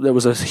there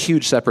was a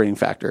huge separating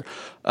factor.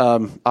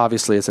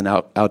 Obviously, it's an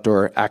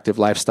outdoor active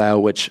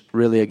lifestyle, which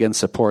really, again,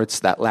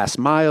 supports that last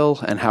mile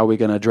and how we're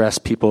going to address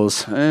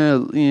people's,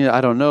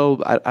 I don't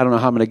know. I don't know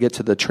how I'm going to get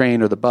to the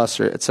train or the bus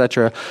or et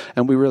cetera.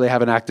 And we really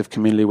have an active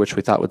community, which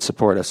we thought would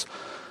support us.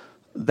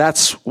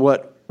 That's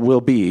what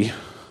will be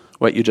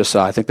what you just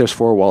saw. I think there's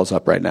 4 walls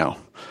up right now.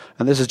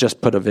 And this is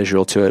just put a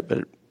visual to it,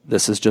 but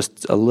this is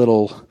just a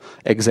little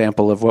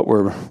example of what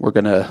we're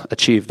going to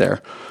achieve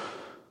there.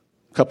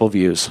 Couple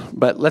views.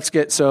 But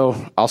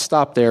I'll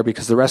stop there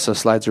because the rest of the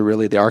slides are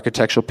really the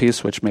architectural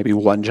piece, which maybe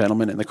one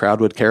gentleman in the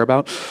crowd would care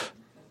about.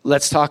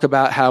 Let's talk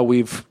about how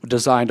we've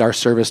designed our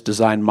service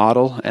design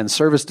model. And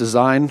service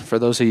design, for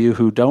those of you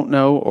who don't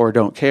know or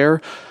don't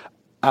care,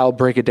 I'll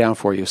break it down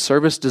for you.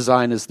 Service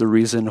design is the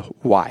reason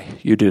why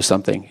you do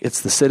something.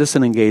 It's the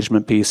citizen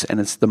engagement piece, and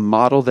it's the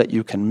model that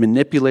you can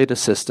manipulate a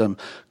system,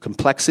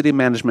 complexity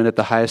management at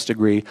the highest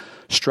degree,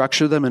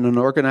 structure them in an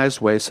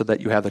organized way so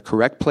that you have the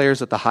correct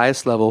players at the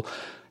highest level,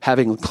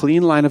 having a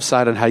clean line of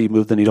sight on how you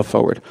move the needle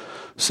forward.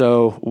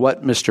 So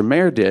what Mr.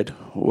 Mayor did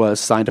was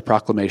signed a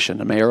proclamation,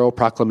 a mayoral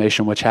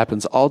proclamation, which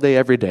happens all day,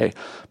 every day.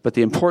 But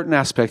the important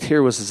aspect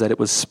here was that it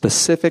was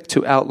specific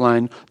to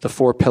outline the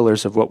 4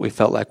 pillars of what we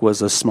felt like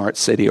was a smart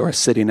city or a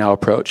city now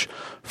approach.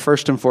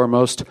 First and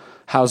foremost,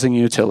 housing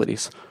and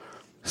utilities.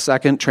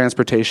 Second,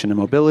 transportation and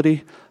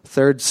mobility.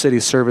 Third, city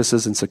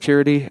services and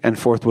security. And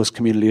fourth was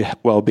community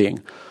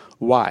well-being.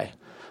 Why?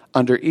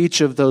 Under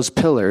each of those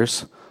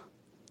pillars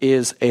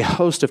is a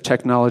host of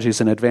technologies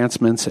and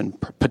advancements and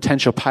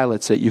potential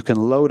pilots that you can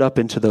load up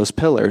into those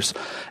pillars.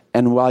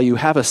 And while you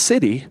have a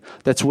city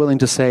that's willing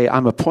to say,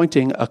 I'm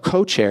appointing a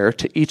co-chair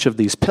to each of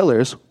these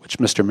pillars, which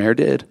Mr. Mayor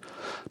did,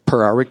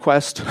 per our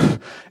request,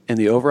 in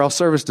the overall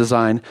service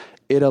design,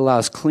 it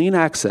allows clean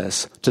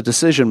access to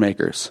decision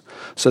makers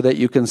so that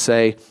you can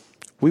say,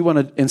 we want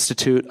to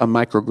institute a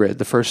microgrid,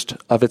 the first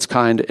of its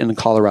kind in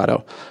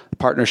Colorado.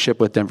 Partnership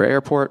with Denver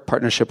Airport,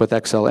 partnership with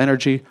XL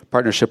Energy,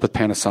 partnership with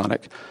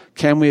Panasonic.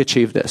 Can we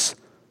achieve this?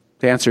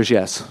 The answer is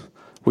yes.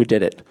 We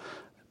did it.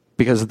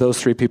 Because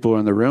those 3 people are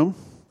in the room,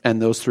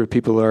 and those 3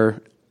 people are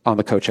on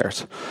the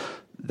co-chairs.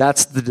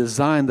 That's the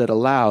design that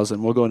allows,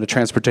 and we'll go into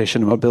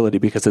transportation and mobility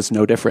because it's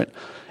no different.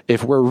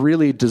 If we're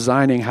really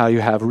designing how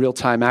you have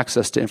real-time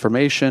access to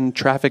information,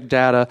 traffic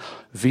data,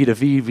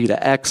 V2V,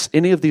 V2X,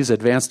 any of these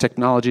advanced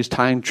technologies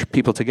tying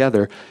people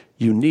together,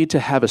 you need to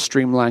have a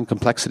streamlined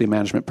complexity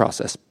management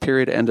process.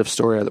 Period, end of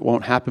story. That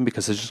won't happen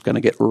because it's just going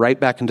to get right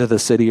back into the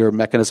city or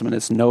mechanism, and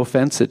it's no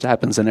offense, it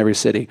happens in every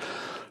city.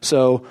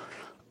 So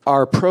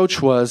our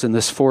approach was, in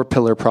this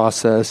 4-pillar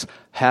process,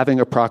 having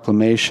a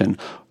proclamation,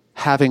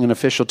 having an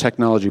official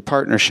technology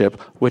partnership,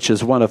 which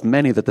is one of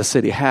many that the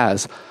city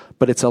has,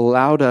 but it's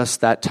allowed us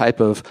that type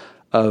of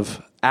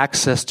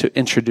access to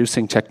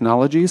introducing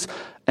technologies,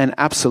 and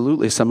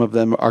absolutely some of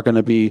them are going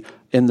to be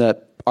in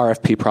the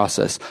RFP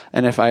process.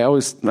 And I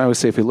always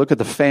say, if you look at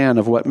the fan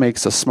of what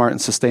makes a smart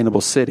and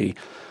sustainable city,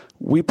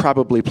 we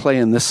probably play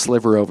in this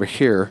sliver over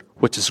here,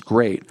 which is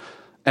great.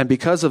 And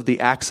because of the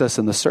access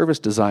and the service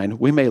design,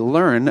 we may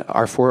learn,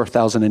 our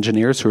 4,000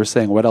 engineers who are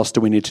saying, what else do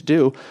we need to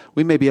do?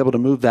 We may be able to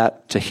move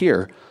that to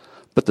here.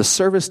 But the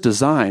service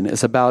design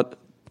is about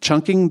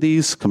chunking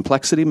these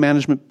complexity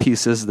management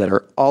pieces that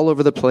are all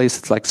over the place,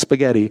 it's like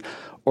spaghetti,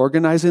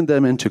 organizing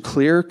them into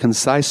clear,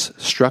 concise,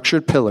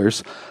 structured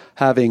pillars,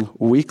 having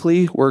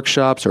weekly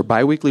workshops or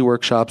biweekly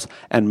workshops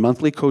and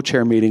monthly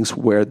co-chair meetings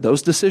where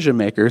those decision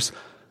makers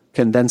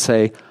can then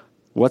say,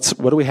 what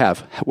do we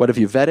have? What have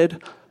you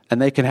vetted?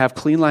 And they can have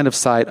clean line of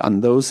sight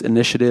on those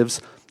initiatives,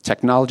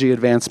 technology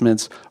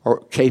advancements,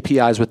 or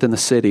KPIs within the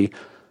city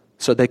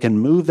so they can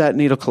move that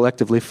needle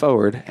collectively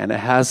forward, and it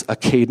has a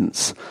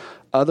cadence.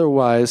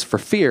 Otherwise, for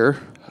fear,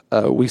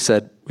 we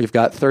said we've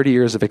got 30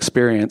 years of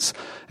experience,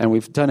 and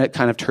we've done it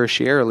kind of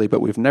tertiarily,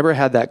 but we've never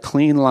had that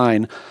clean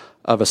line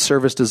of a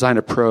service design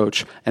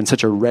approach and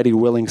such a ready,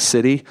 willing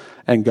city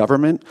and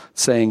government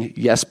saying,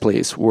 yes,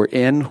 please, we're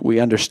in. We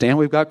understand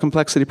we've got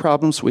complexity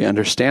problems. We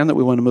understand that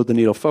we want to move the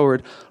needle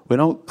forward. We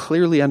don't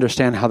clearly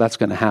understand how that's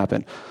going to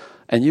happen.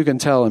 And you can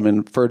tell,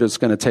 Ferd is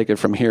going to take it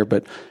from here,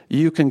 but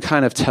you can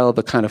kind of tell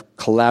the kind of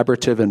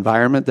collaborative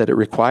environment that it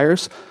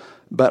requires.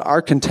 But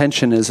our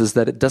contention is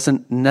that it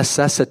doesn't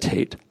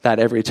necessitate that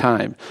every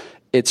time.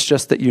 It's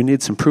just that you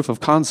need some proof of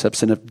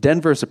concepts. And if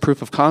Denver is a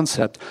proof of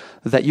concept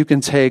that you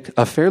can take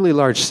a fairly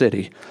large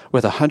city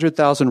with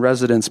 100,000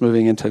 residents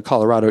moving into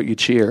Colorado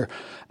each year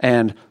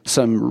and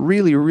some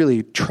really,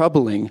 really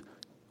troubling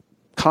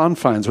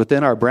confines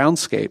within our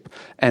brownscape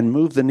and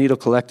move the needle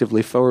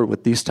collectively forward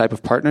with these type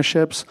of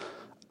partnerships,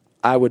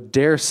 I would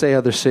dare say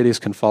other cities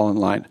can fall in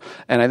line.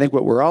 And I think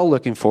what we're all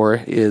looking for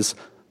is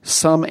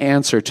some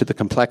answer to the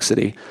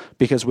complexity,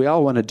 because we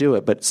all want to do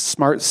it, but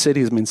smart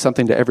cities means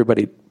something to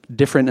everybody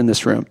different in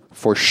this room,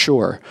 for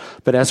sure.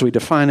 But as we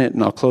define it,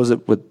 and I'll close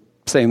it with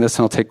saying this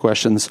and I'll take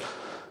questions,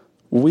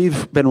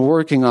 we've been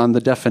working on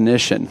the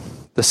definition,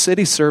 the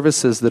city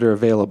services that are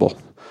available,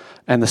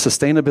 and the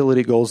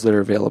sustainability goals that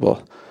are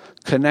available,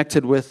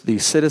 connected with the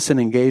citizen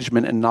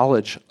engagement and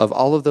knowledge of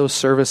all of those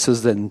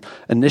services and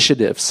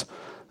initiatives.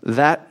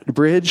 That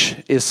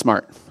bridge is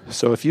smart.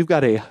 So if you've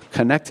got a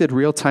connected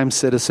real-time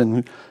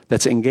citizen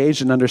that's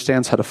engaged and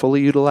understands how to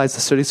fully utilize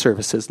the city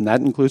services, and that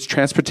includes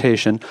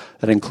transportation,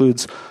 that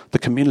includes the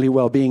community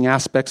well-being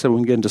aspects, that we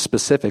can get into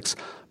specifics,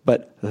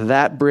 but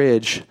that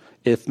bridge,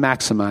 if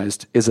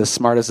maximized, is as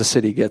smart as the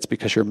city gets,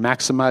 because you're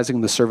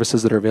maximizing the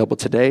services that are available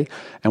today,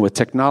 and with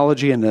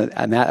technology and that,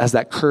 as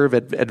that curve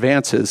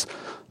advances,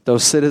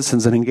 those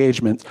citizens and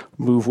engagement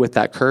move with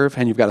that curve,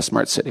 and you've got a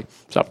smart city.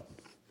 So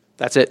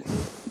that's it.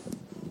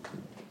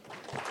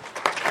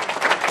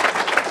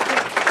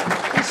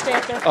 Stay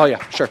up there. Oh,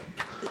 yeah, sure.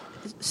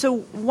 So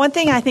one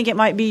thing I think it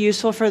might be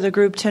useful for the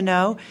group to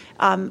know,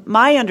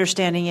 my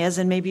understanding is,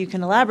 and maybe you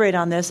can elaborate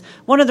on this,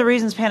 one of the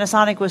reasons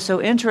Panasonic was so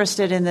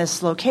interested in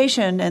this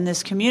location and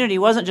this community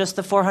wasn't just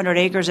the 400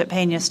 acres at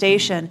Peña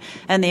Station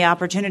and the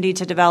opportunity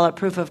to develop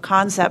proof of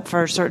concept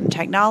for certain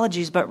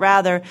technologies, but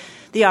rather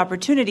the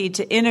opportunity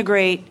to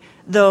integrate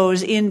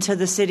those into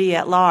the city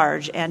at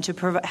large and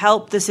to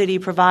help the city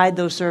provide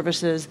those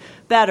services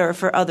better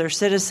for other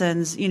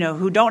citizens,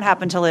 who don't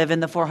happen to live in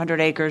the 400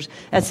 acres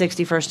at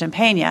 61st and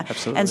Peña.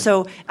 Absolutely. And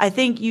so I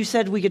think you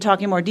said we could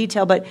talk in more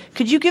detail, but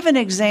could you give an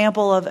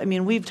example of,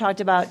 we've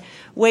talked about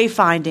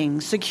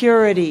wayfinding,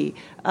 security,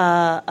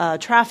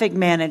 traffic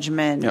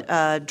management,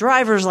 Yep.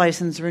 Driver's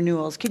license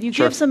renewals. Could you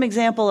give some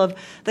example of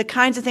the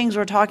kinds of things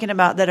we're talking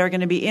about that are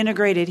going to be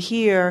integrated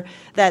here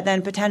that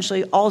then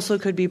potentially also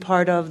could be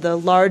part of the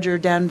larger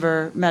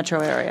Denver metro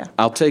area?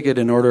 I'll take it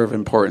in order of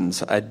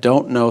importance. I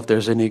don't know if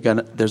there's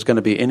going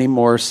to be any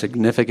more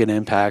significant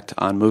impact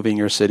on moving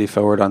your city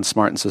forward on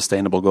smart and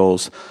sustainable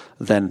goals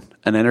than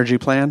an energy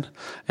plan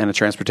and a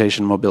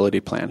transportation mobility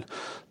plan.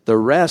 The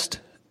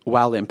rest,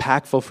 while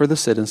impactful for the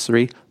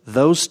citizenry,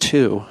 those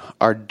two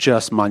are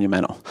just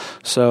monumental.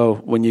 So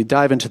when you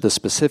dive into the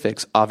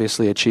specifics,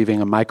 obviously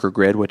achieving a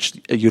microgrid, which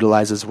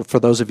utilizes, for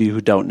those of you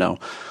who don't know,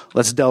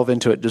 let's delve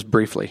into it just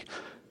briefly.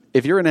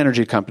 If you're an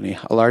energy company,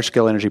 a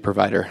large-scale energy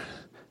provider,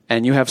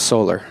 and you have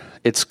solar,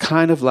 it's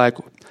kind of like,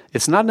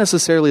 it's not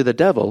necessarily the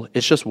devil,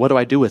 it's just, what do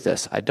I do with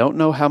this? I don't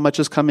know how much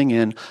is coming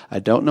in, I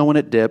don't know when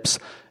it dips,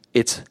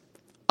 it's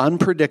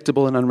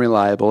unpredictable and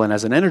unreliable, and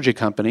as an energy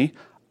company,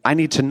 I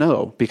need to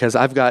know, because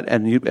I've got,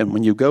 and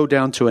when you go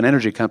down to an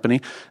energy company,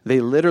 they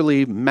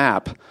literally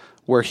map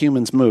where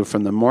humans move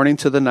from the morning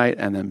to the night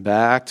and then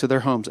back to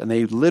their homes, and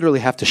they literally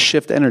have to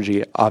shift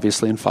energy,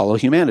 obviously, and follow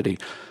humanity.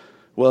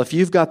 Well, if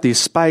you've got these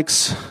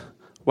spikes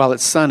while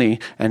it's sunny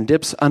and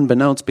dips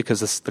unbeknownst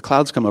because the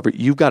clouds come over,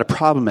 you've got a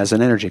problem as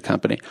an energy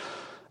company.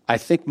 I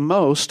think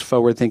most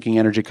forward-thinking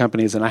energy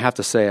companies, and I have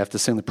to say, I have to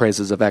sing the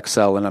praises of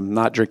Xcel, and I'm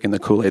not drinking the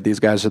Kool-Aid. These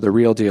guys are the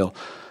real deal.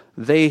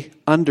 They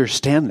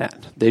understand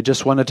that. They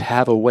just wanted to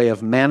have a way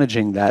of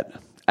managing that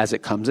as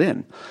it comes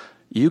in.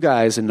 You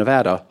guys in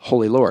Nevada,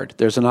 holy Lord,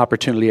 there's an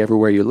opportunity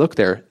everywhere you look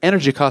there.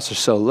 Energy costs are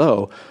so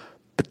low,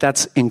 but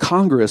that's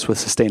incongruous with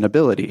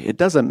sustainability. It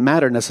doesn't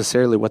matter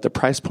necessarily what the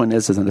price point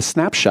is in a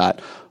snapshot.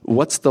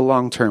 What's the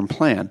long-term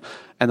plan?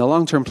 And the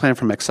long-term plan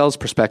from Xcel's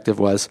perspective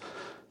was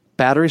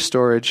battery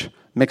storage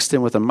mixed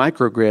in with a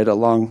microgrid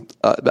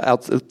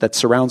that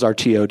surrounds our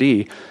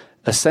TOD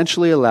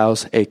essentially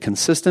allows a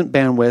consistent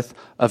bandwidth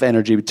of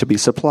energy to be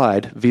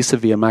supplied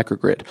vis-a-vis a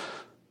microgrid.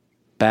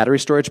 Battery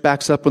storage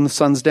backs up when the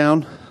sun's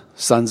down,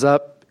 sun's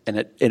up,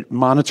 and it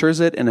monitors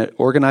it, and it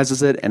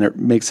organizes it, and it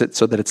makes it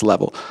so that it's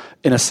level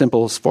in a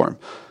simple form.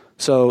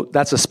 So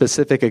that's a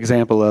specific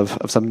example of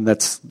something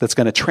that's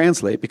going to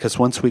translate, because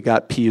once we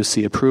got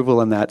PUC approval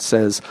and that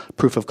says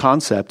proof of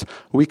concept,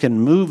 we can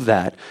move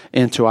that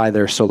into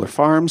either solar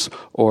farms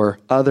or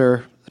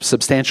other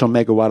substantial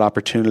megawatt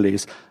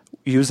opportunities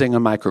using a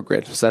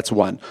microgrid. So that's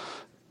one.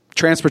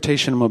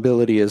 Transportation and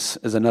mobility is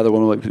another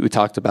one we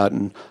talked about,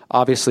 and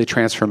obviously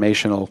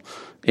transformational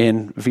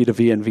in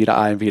V2V and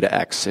V2I and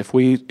V2X.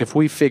 If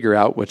we figure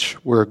out, which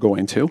we're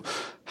going to,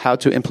 how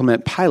to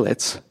implement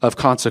pilots of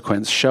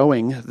consequence,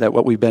 showing that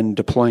what we've been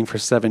deploying for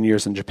 7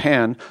 years in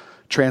Japan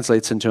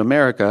translates into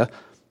America,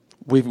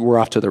 we're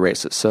off to the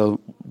races. So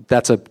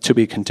that's to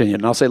be continued.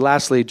 And I'll say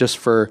lastly, just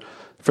for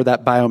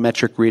that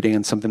biometric reading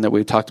and something that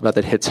we talked about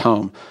that hits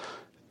home,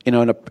 in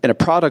a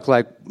product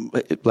like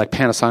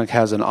Panasonic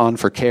has an On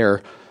for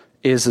Care,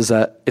 it's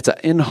an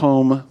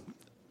in-home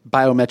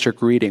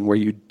biometric reading where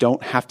you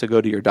don't have to go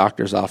to your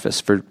doctor's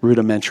office for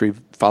rudimentary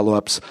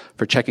follow-ups,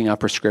 for checking out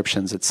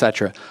prescriptions,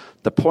 etc.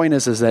 The point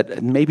is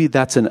that maybe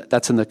that's in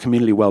the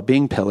community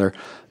well-being pillar,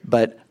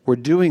 but we're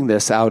doing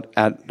this out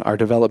at our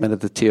development at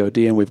the TOD,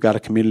 and we've got a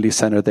community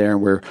center there,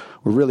 and we're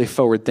really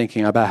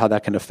forward-thinking about how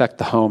that can affect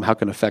the home, how it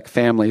can affect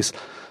families.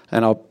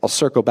 And I'll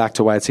circle back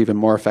to why it's even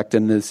more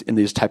effective in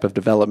these type of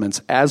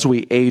developments. As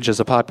we age as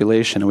a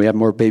population, and we have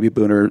more baby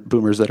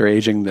boomers that are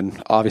aging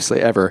than obviously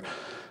ever,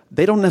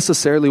 they don't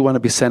necessarily want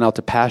to be sent out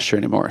to pasture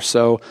anymore.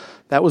 So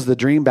that was the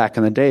dream back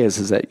in the day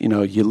is that,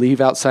 you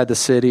leave outside the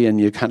city and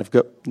you kind of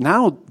go.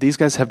 Now these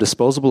guys have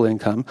disposable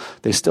income.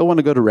 They still want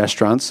to go to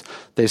restaurants.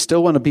 They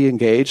still want to be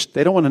engaged.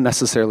 They don't want to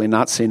necessarily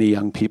not see any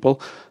young people.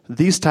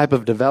 These type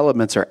of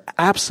developments are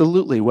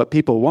absolutely what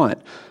people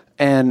want.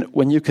 And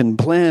when you can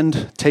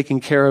blend taking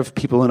care of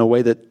people in a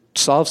way that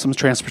solves some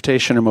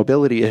transportation or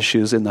mobility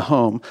issues in the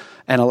home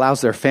and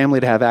allows their family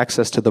to have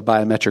access to the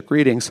biometric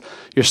readings,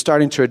 you're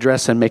starting to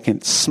address and make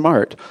it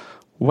smart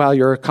while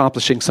you're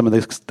accomplishing some of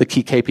the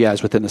key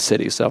KPIs within the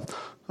city. So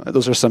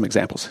those are some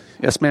examples.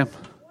 Yes, ma'am?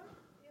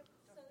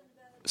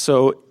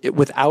 So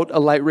without a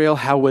light rail,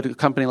 how would a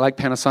company like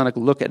Panasonic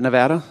look at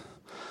Nevada?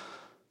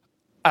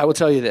 I will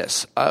tell you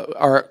this.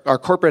 Our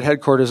corporate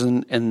headquarters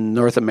in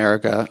North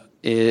America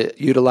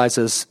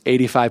utilizes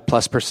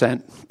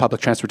 85+%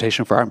 public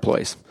transportation for our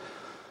employees.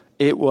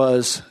 It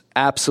was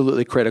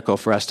absolutely critical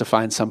for us to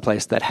find some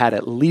place that had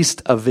at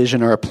least a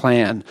vision or a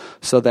plan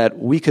so that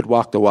we could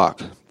walk the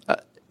walk.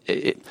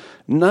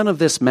 None of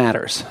this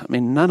matters. I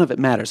mean, none of it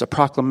matters. A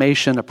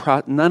proclamation,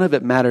 none of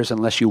it matters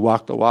unless you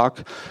walk the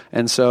walk.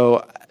 And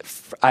so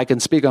I can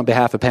speak on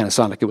behalf of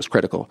Panasonic. It was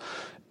critical.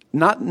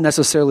 Not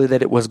necessarily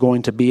that it was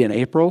going to be in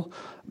April,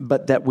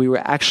 but that we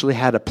actually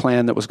had a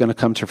plan that was going to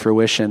come to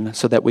fruition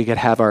so that we could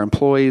have our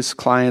employees,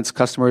 clients,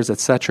 customers, et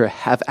cetera,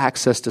 have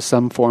access to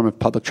some form of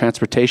public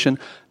transportation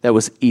that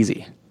was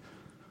easy.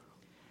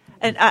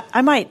 And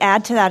I might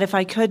add to that, if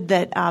I could,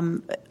 that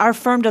our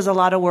firm does a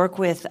lot of work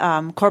with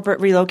corporate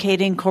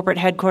relocating, corporate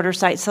headquarters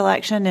site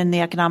selection in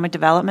the economic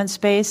development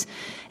space.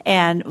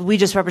 And we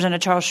just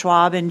represented Charles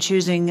Schwab in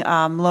choosing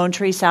Lone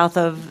Tree south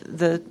of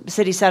the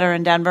city center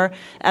in Denver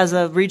as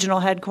a regional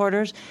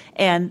headquarters.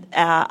 And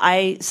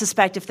I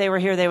suspect if they were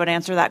here, they would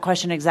answer that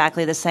question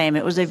exactly the same.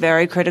 It was a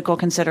very critical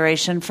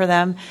consideration for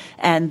them,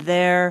 and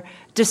their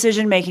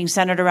decision-making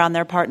centered around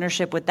their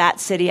partnership with that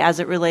city as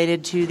it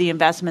related to the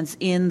investments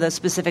in the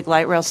specific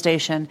light rail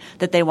station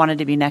that they wanted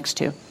to be next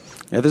to.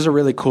 Yeah, there's a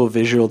really cool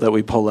visual that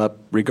we pull up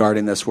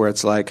regarding this where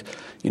it's like,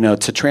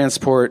 to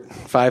transport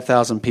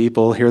 5,000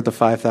 people, here are the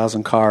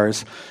 5,000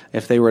 cars.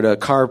 If they were to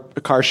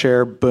car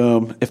share,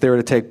 boom. If they were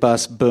to take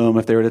bus, boom.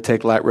 If they were to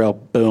take light rail,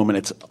 boom. And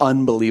it's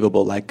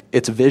unbelievable. Like,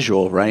 it's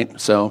visual, right?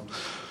 So,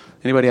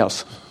 anybody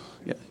else?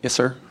 Yeah. Yes,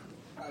 sir?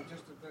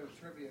 Just a bit of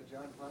trivia.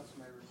 John Potts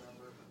may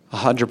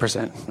remember.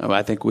 100%.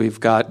 I think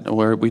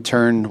we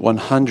turned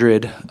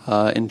 100 in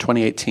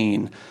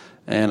 2018.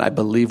 And I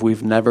believe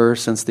we've never,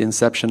 since the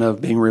inception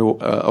of being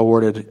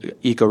awarded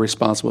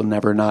eco-responsible,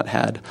 never not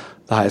had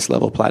the highest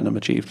level of platinum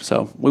achieved.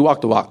 So we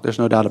walk the walk. There's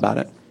no doubt about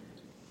it.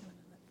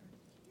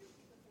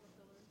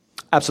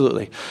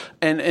 Absolutely.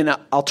 And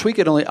I'll tweak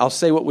it only. I'll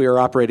say what we are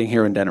operating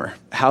here in Denver.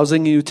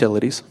 Housing and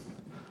utilities,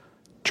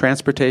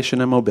 transportation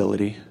and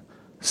mobility,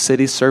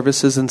 city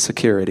services and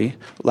security,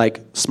 like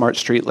smart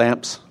street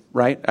lamps,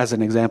 right? As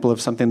an example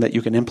of something that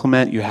you can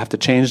implement, you have to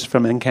change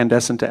from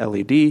incandescent to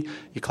LED.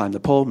 You climb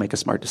the pole, make a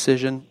smart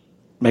decision,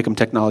 make them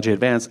technology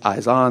advanced,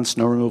 eyes on,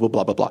 snow removal,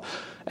 blah, blah, blah.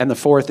 And the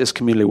fourth is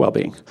community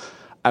well-being.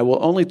 I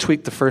will only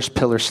tweak the first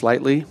pillar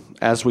slightly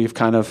as we've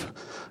kind of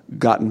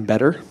gotten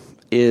better,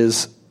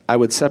 is I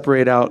would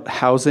separate out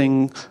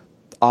housing,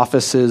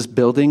 offices,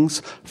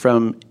 buildings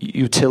from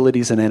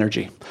utilities and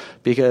energy.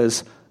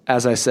 Because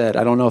as I said,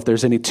 I don't know if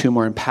there's any two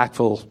more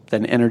impactful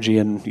than energy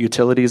and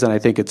utilities, and I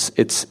think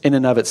it's in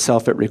and of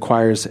itself, it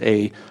requires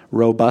a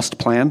robust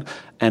plan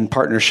and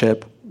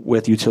partnership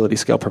with utility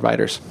scale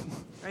providers.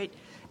 Right.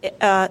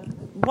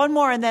 One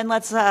more, and then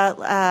let's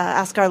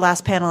ask our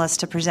last panelist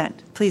to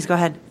present. Please go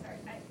ahead.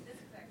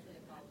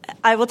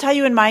 I will tell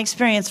you in my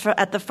experience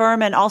at the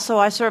firm, and also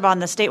I serve on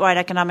the statewide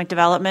economic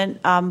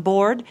development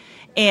board,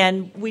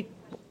 and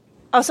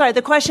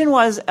the question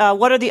was,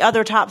 what are the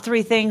other top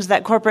three things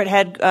that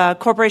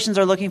corporations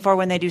are looking for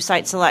when they do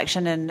site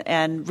selection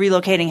and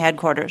relocating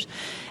headquarters?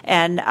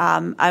 And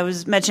I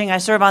was mentioning I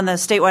serve on the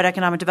statewide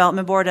economic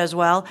development board as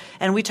well,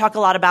 and we talk a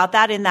lot about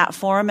that in that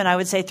forum, and I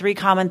would say three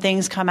common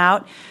things come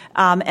out,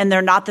 and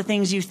they're not the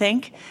things you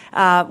think.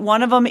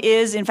 One of them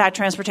is, in fact,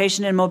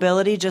 transportation and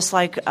mobility, just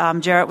like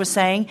Jarrett was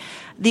saying.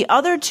 The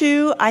other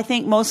two, I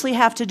think, mostly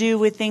have to do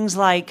with things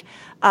like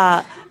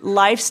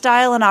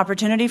lifestyle and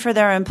opportunity for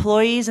their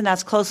employees, and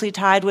that's closely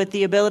tied with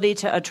the ability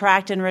to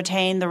attract and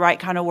retain the right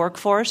kind of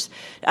workforce.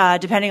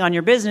 Depending on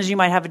your business, you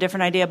might have a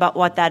different idea about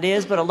what that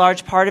is, but a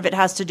large part of it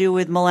has to do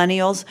with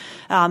millennials,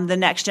 the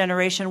next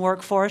generation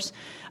workforce.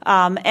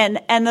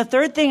 And the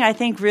third thing I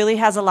think really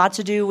has a lot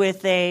to do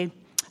with a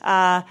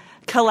kind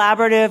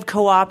collaborative,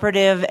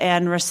 cooperative,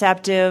 and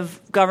receptive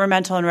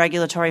governmental and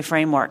regulatory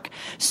framework.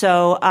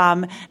 So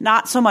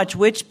not so much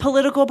which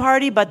political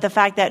party, but the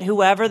fact that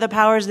whoever the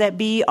powers that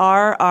be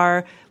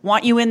are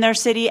want you in their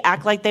city,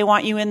 act like they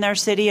want you in their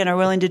city, and are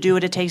willing to do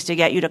what it takes to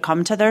get you to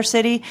come to their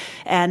city.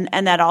 And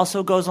that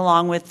also goes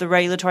along with the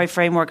regulatory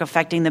framework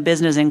affecting the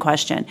business in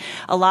question.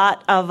 A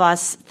lot of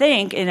us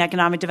think in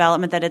economic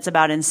development that it's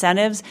about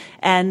incentives,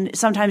 and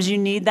sometimes you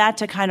need that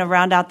to kind of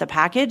round out the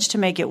package to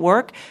make it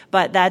work,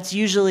 but that's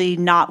usually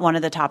not one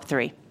of the top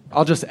three.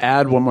 I'll just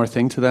add one more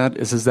thing to that,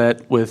 is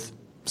that with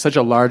such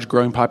a large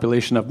growing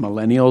population of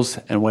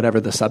millennials and whatever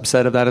the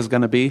subset of that is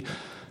going to be,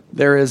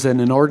 there is an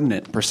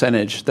inordinate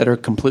percentage that are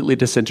completely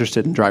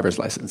disinterested in driver's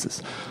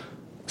licenses.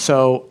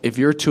 So if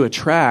you're to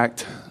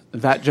attract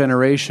that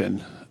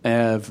generation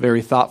of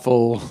very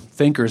thoughtful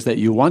thinkers that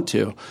you want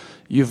to,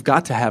 you've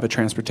got to have a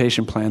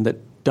transportation plan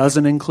that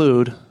doesn't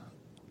include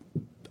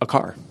a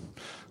car.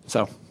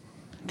 So,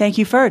 thank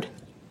you, Ferd.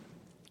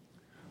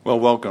 Well,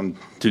 welcome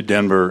to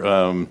Denver.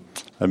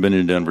 I've been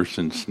in Denver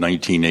since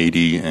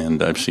 1980,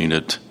 and I've seen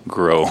it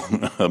grow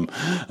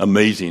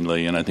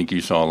amazingly, and I think you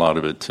saw a lot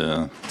of it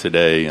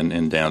today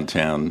in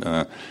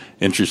downtown.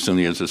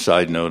 Interestingly, as a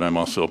side note, I'm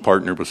also a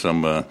partner with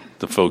some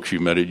the folks you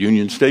met at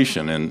Union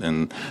Station,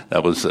 and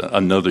that was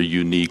another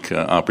unique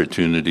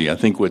opportunity. I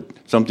think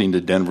something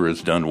that Denver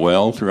has done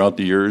well throughout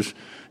the years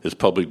is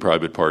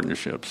public-private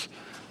partnerships.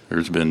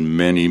 There's been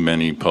many,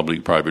 many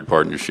public-private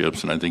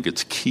partnerships, and I think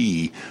it's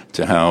key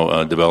to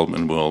how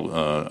development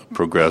will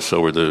progress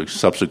over the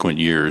subsequent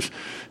years.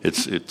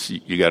 It's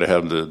you got to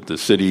have the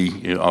city.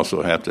 You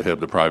also have to have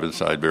the private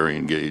side very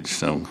engaged.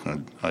 So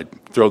I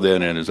throw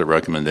that in as a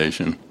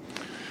recommendation.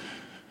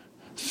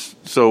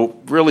 So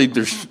really,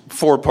 there's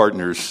four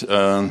partners.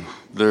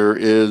 There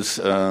is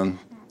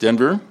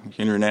Denver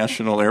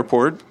International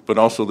Airport, but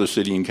also the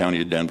city and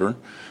county of Denver.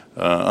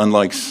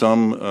 Unlike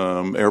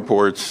some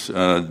airports.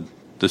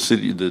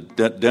 The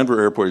Denver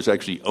airport is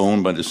actually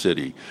owned by the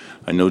city.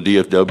 I know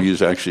DFW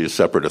is actually a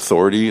separate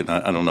authority, and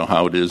I don't know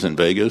how it is in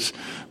Vegas,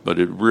 but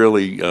it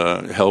really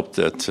helped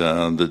that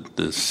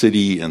the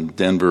city and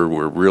Denver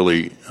were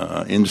really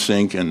in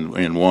sync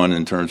and one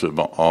in terms of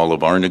all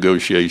of our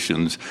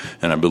negotiations,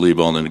 and I believe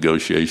all the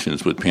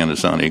negotiations with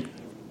Panasonic.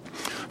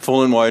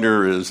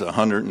 Fulenwider is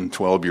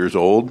 112 years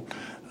old.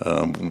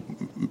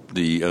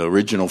 The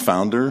original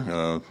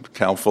founder,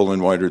 Cal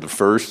Fulenwider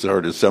I,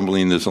 started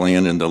assembling this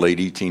land in the late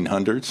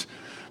 1800s.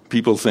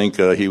 People think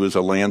he was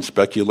a land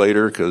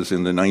speculator because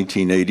in the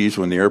 1980s,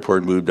 when the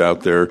airport moved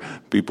out there,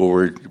 people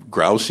were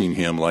grousing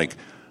him like,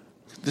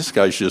 this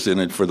guy's just in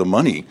it for the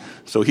money.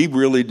 So he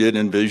really did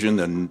envision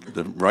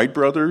the Wright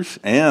brothers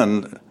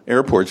and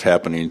airports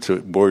happening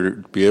to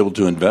be able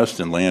to invest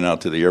in land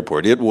out to the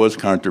airport. It was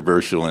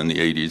controversial in the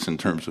 80s in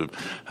terms of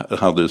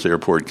how this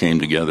airport came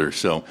together.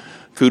 So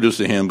kudos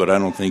to him, but I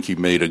don't think he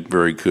made a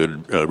very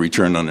good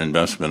return on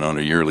investment on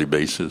a yearly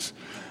basis.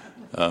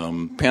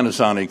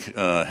 Panasonic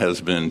has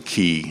been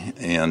key,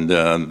 and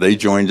they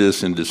joined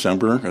us in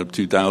December of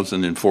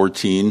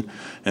 2014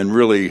 and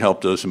really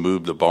helped us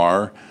move the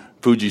bar.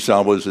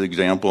 Fujisawa is an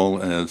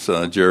example, as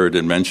Jarrett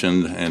had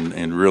mentioned,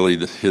 and really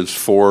his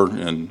four,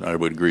 and I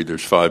would agree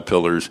there's 5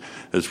 pillars,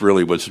 is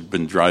really what's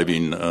been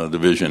driving the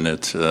vision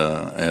at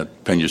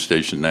Peña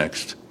Station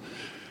Next.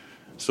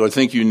 So I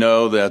think you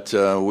know that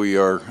we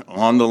are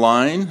on the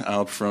line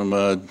out from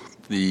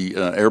the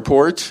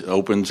airport.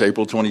 Opens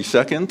April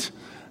 22nd,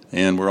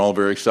 and we're all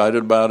very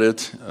excited about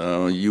it.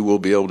 You will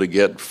be able to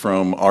get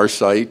from our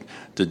site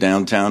to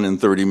downtown in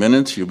 30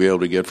 minutes. You'll be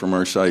able to get from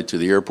our site to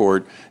the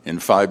airport in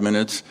 5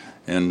 minutes,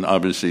 and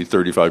obviously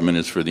 35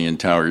 minutes for the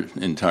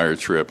entire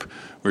trip.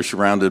 We're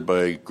surrounded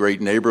by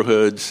great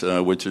neighborhoods,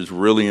 which is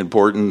really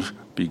important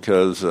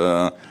because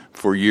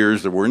for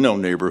years there were no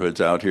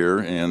neighborhoods out here,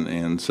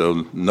 and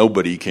so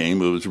nobody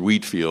came. It was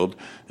wheat field,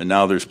 and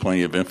now there's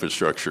plenty of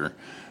infrastructure.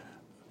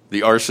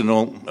 The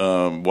Arsenal,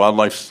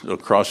 wildlife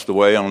across the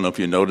way, I don't know if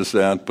you noticed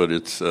that, but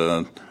it's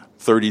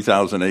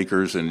 30,000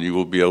 acres, and you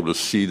will be able to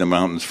see the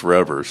mountains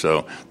forever.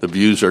 So the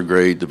views are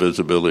great, the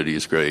visibility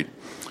is great.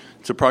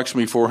 It's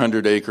approximately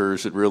 400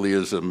 acres. It really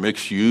is a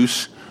mixed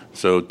use.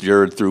 So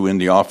Jarrett threw in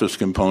the office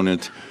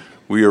component.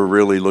 We are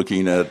really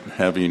looking at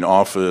having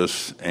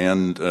office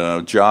and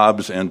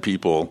jobs and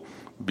people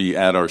be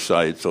at our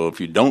site. So if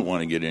you don't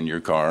want to get in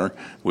your car,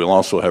 we'll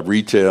also have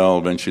retail.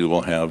 Eventually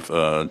we'll have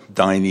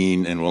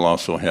dining, and we'll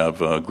also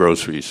have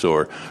groceries.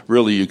 So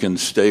really you can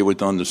stay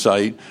on the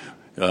site.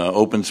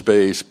 Open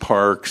space,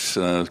 parks,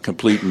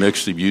 complete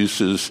mix of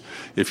uses.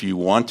 If you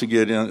want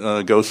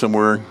to go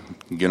somewhere,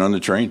 get on the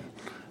train.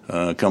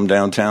 Come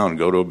downtown,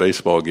 go to a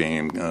baseball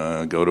game,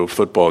 go to a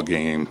football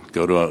game,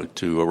 go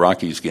to a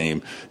Rockies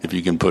game, if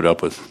you can put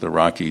up with the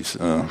Rockies.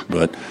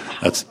 But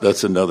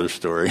that's another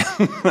story.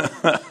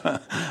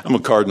 I'm a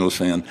Cardinals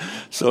fan.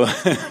 So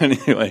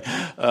anyway,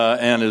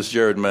 and as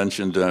Jarrett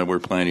mentioned, we're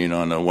planning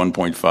on a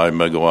 1.5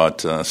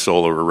 megawatt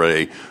solar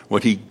array.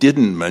 What he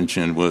didn't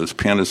mention was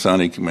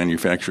Panasonic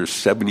manufactures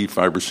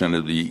 75%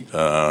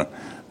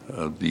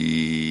 of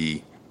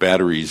the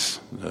batteries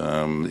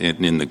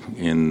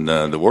in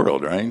the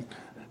world, right?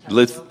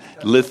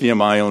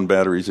 Lithium-ion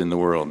batteries in the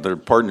world. They're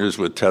partners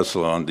with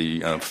Tesla on the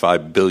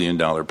 $5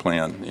 billion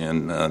plan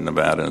in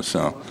Nevada.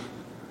 So,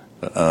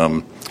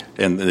 and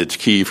it's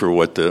key for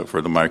the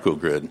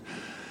microgrid.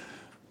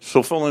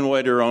 So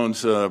Fulenwider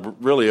owns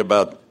really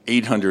about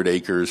 800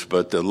 acres,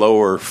 but the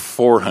lower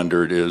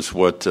 400 is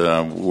what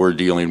we're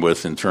dealing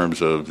with in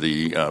terms of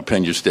the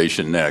Pena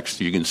Station next.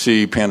 You can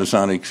see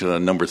Panasonic's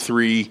number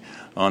 3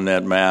 on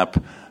that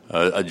map.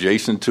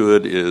 Adjacent to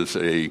it is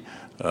a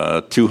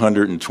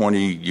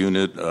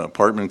 220-unit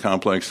apartment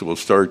complex that will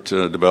start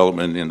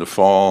development in the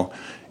fall.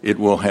 It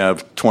will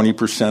have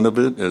 20% of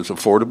it as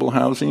affordable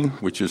housing,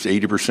 which is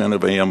 80%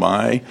 of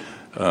AMI.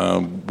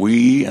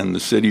 We and the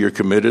city are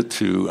committed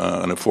to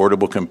an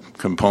affordable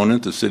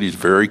component. The city's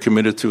very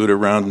committed to it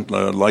around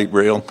light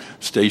rail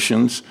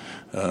stations,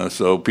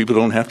 so people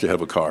don't have to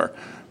have a car,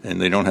 and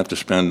they don't have to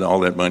spend all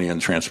that money on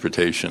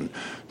transportation.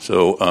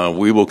 So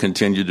we will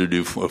continue to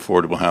do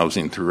affordable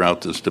housing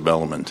throughout this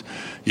development.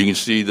 You can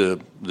see the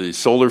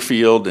solar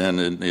field,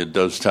 and it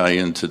does tie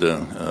into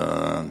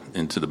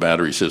the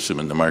battery system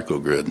and the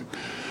microgrid.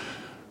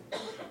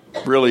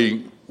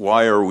 Really,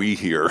 why are we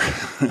here,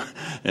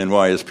 and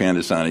why is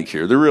Panasonic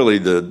here?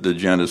 The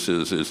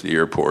genesis is the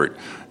airport,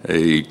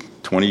 a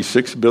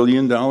 $26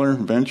 billion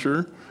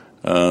venture.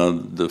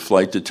 The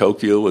flight to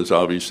Tokyo was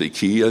obviously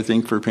key, I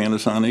think, for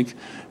Panasonic.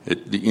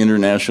 The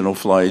international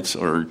flights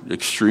are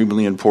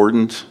extremely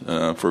important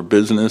for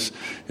business.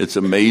 It's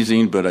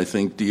amazing, but I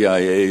think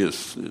DIA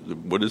is,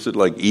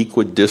 like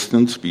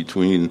equidistance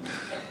between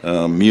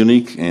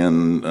Munich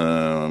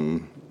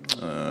and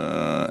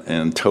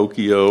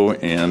Tokyo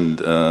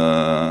and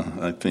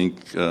I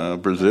think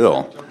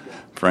Brazil,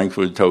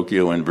 Frankfurt,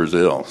 Tokyo, and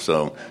Brazil.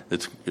 So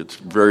it's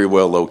very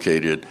well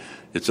located.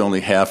 It's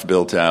only half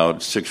built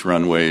out, 6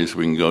 runways.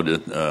 We can go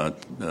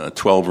to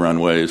 12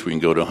 runways. We can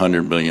go to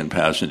 100 million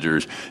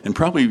passengers. And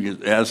probably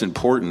as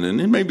important,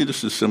 and maybe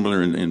this is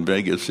similar in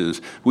Vegas,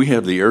 is we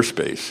have the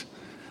airspace.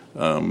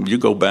 You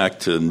go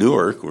back to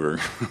Newark, where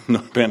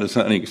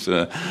Panasonic's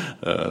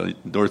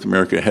North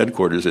America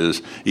headquarters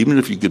is. Even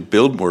if you could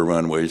build more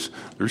runways,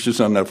 there's just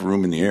not enough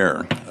room in the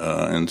air,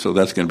 and so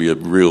that's going to be a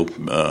real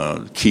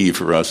key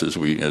for us as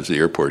the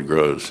airport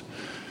grows.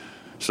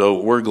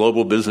 So where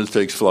global business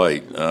takes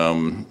flight,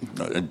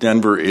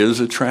 Denver is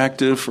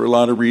attractive for a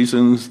lot of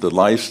reasons. The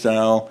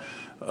lifestyle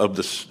of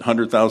the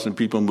 100,000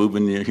 people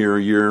moving here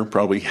a year,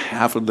 probably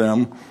half of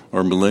them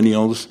are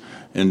millennials.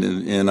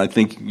 And I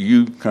think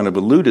you kind of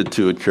alluded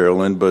to it,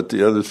 Carolynne, but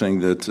the other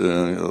thing that,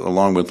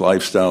 along with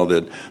lifestyle,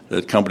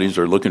 that companies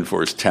are looking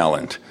for is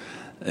talent.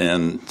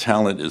 And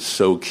talent is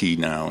so key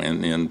now.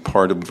 And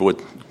part of what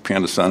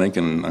Panasonic,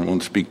 and I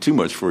won't speak too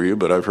much for you,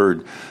 but I've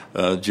heard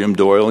Jim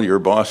Doyle, your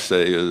boss,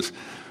 say is,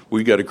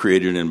 we got to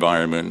create an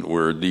environment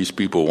where these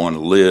people want to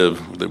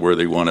live, where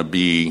they want to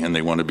be, and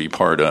they want to be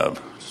part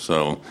of.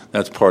 So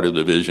that's part of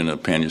the vision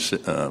of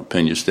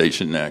Pena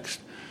Station Next.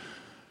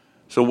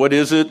 So what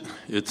is it?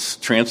 It's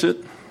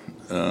transit,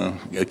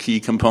 a key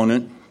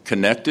component.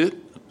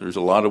 Connected. There's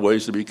a lot of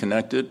ways to be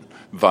connected.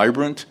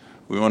 Vibrant.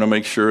 We want to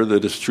make sure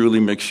that it's truly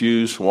mixed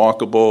use,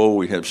 walkable.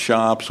 We have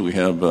shops. We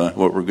have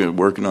what we're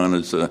working on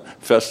is a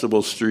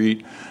festival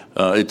street.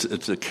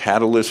 It's a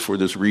catalyst for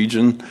this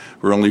region.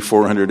 We're only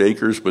 400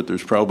 acres, but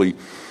there's probably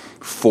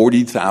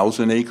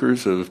 40,000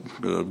 acres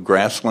of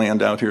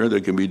grassland out here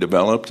that can be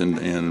developed,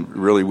 and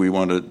really we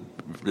want to.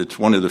 It's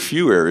one of the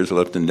few areas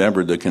left in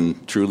Denver that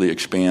can truly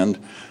expand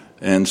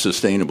and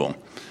sustainable.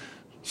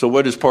 So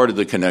what is part of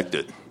the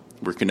connected?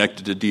 We're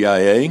connected to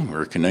DIA.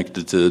 We're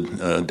connected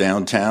to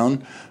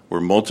downtown. We're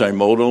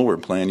multimodal. We're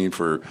planning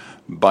for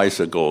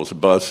bicycles,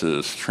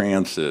 buses,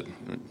 transit,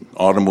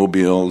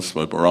 automobiles,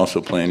 but we're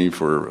also planning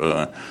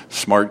for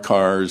smart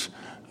cars.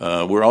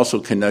 We're also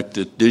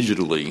connected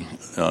digitally.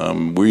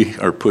 We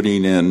are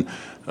putting in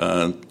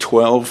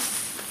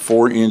 12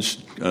 4-inch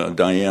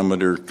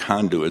diameter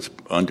conduits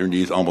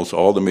underneath almost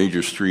all the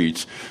major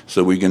streets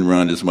so we can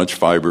run as much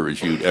fiber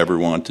as you'd ever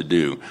want to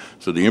do.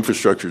 So the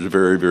infrastructure is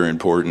very, very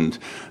important.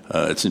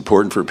 It's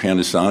important for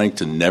Panasonic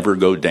to never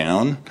go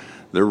down.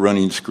 They're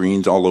running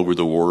screens all over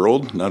the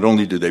world. Not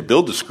only do they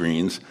build the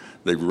screens,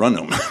 they run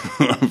them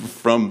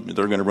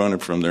they're going to run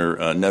it from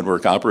their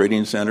network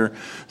operating center.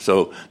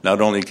 So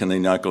not only can they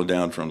not go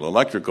down from the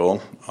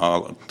electrical,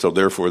 so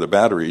therefore the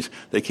batteries,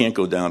 they can't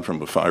go down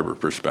from a fiber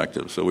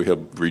perspective. So we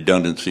have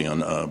redundancy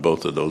on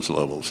both of those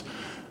levels.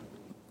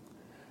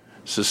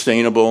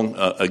 Sustainable,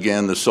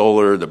 again, the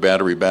solar, the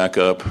battery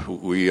backup.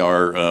 We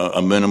are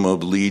a minimum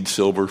of LEED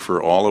silver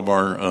for all of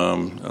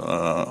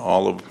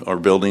our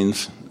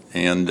buildings,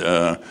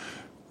 and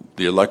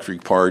the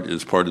electric part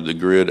is part of the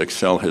grid.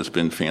 Excel has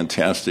been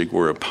fantastic.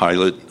 We're a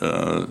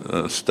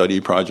pilot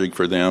study project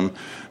for them,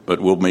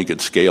 but we'll make it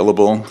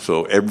scalable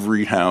so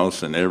every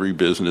house and every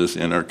business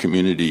in our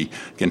community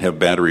can have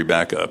battery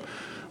backup.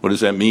 What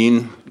does that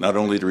mean? Not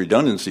only the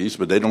redundancies,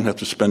 but they don't have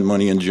to spend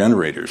money in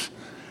generators.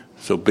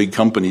 So big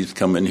companies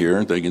come in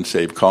here, they can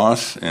save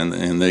costs,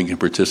 and they can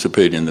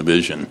participate in the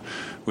vision.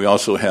 We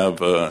also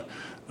have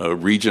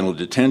regional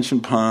detention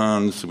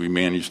ponds. We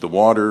manage the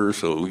water,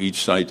 so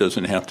each site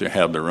doesn't have to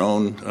have their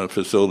own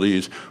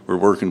facilities. We're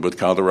working with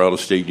Colorado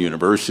State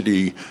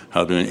University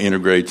how to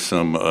integrate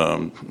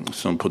some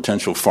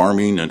potential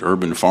farming and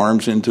urban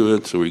farms into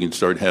it, so we can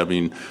start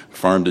having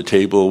farm to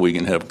table. We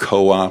can have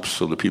co-ops,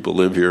 so the people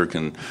live here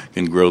can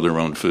grow their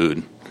own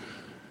food.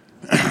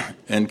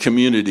 And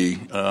community.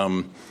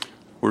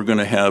 We're going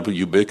to have a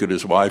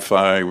ubiquitous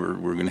Wi-Fi.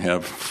 We're going to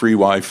have free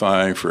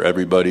Wi-Fi for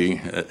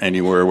everybody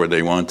anywhere where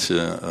they want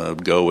to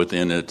go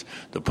within it.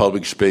 The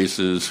public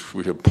spaces,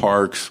 we have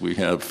parks, we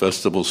have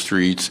festival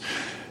streets,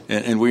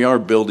 and we are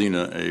building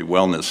a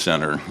wellness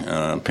center.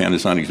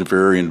 Panasonic is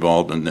very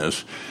involved in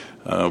this.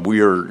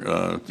 We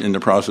are in the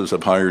process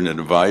of hiring an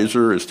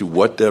advisor as to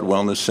what that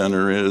wellness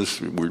center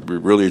is. We're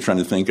really trying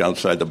to think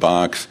outside the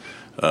box.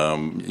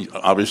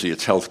 Obviously,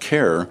 it's health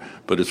care,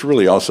 but it's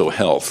really also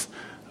health.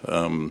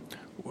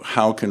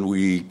 How can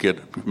we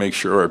make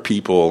sure our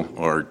people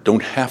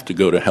don't have to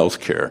go to health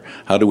care?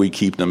 How do we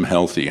keep them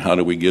healthy? How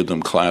do we give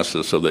them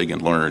classes so they can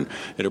learn?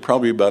 It'll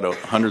probably be about a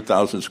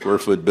 100,000 square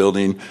foot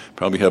building,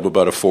 probably have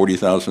about a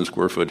 40,000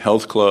 square foot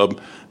health club.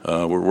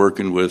 We're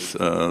working with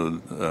a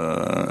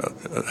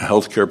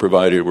healthcare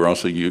provider. We're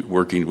also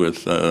working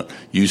with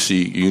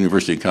UC,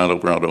 University of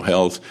Colorado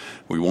Health.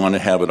 We want to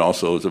have it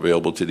also as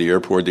available to the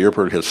airport. The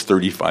airport has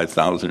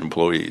 35,000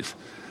 employees.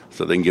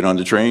 So they can get on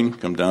the train,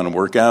 come down and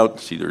work out,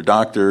 see their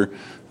doctor,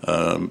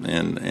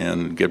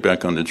 and get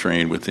back on the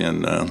train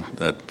within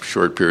that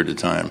short period of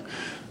time.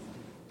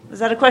 Was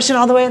that a question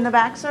all the way in the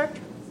back, sir?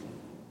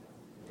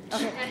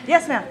 Okay.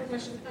 Yes, ma'am.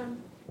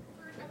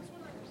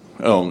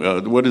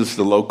 What is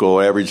the local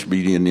average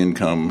median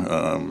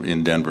income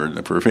in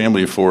Denver? For a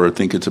family of four, I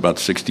think it's about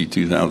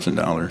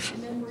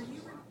 $62,000.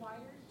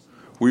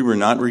 We were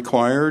not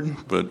required,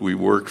 but we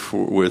worked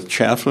with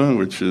CHAFA,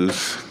 which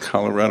is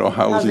Colorado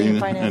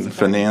Housing and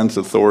Finance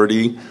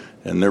Authority,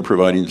 and they're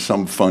providing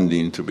some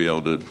funding to be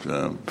able to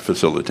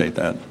facilitate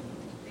that.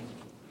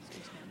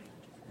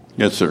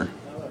 Yes, sir.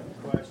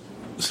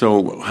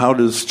 So how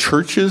does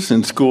churches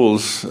and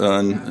schools,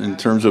 in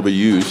terms of a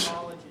use?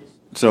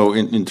 So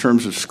in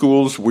terms of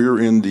schools, we're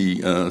in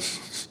the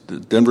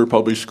Denver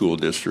Public School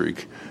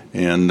District.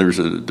 And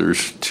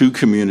there's two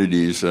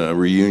communities,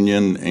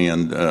 Reunion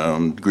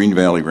and Green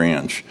Valley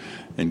Ranch.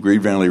 And Green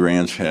Valley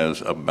Ranch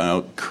has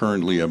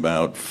currently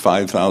about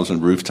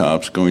 5,000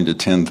 rooftops going to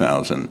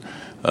 10,000.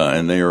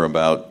 And they are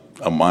about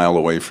a mile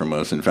away from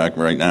us. In fact,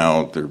 right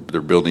now, they're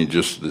building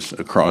just this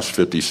across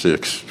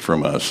 56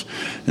 from us.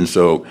 And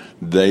so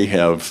they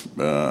have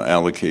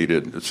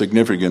allocated a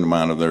significant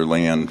amount of their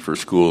land for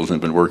schools and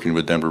been working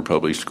with Denver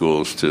Public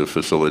Schools to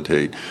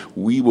facilitate.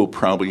 We will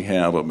probably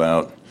have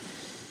about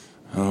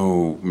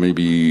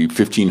maybe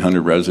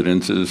 1,500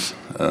 residences,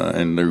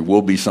 and there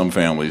will be some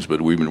families,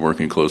 but we've been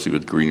working closely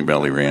with Green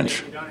Valley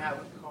Ranch. You don't have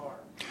a car.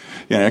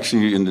 Yeah,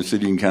 actually, in the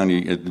city and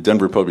county, the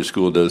Denver Public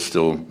School does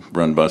still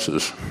run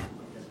buses.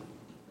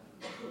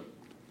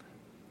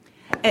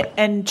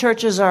 And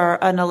churches are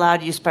an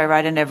allowed use by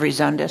right in every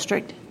zone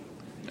district?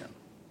 Yeah.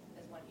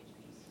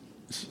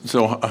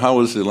 So how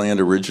was the land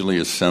originally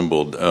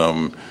assembled?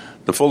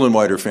 The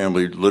Fulenwider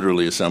family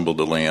literally assembled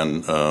the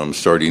land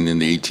starting in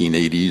the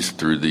 1880s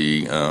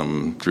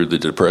through the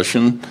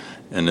Depression,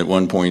 and at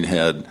one point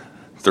had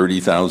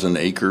 30,000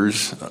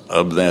 acres.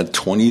 Of that,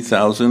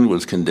 20,000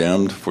 was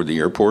condemned for the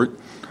airport,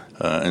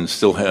 and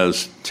still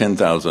has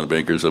 10,000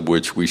 acres, of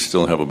which we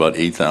still have about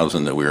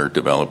 8,000 that we are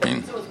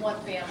developing. So it was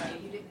one family.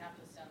 You didn't have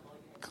to assemble.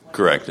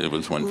 Correct. It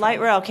was one. Light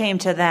rail came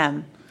to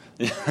them.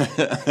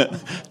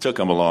 Took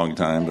them a long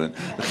time, but.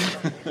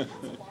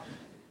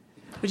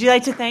 Would you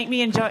like to thank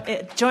me and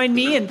join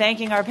me in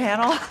thanking our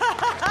panel?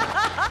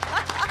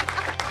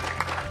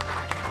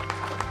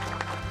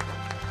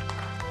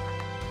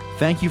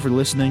 Thank you for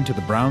listening to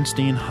the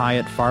Brownstein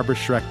Hyatt Farber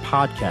Schreck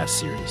podcast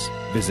series.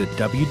 Visit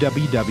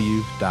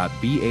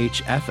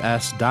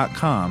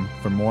www.bhfs.com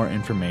for more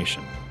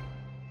information.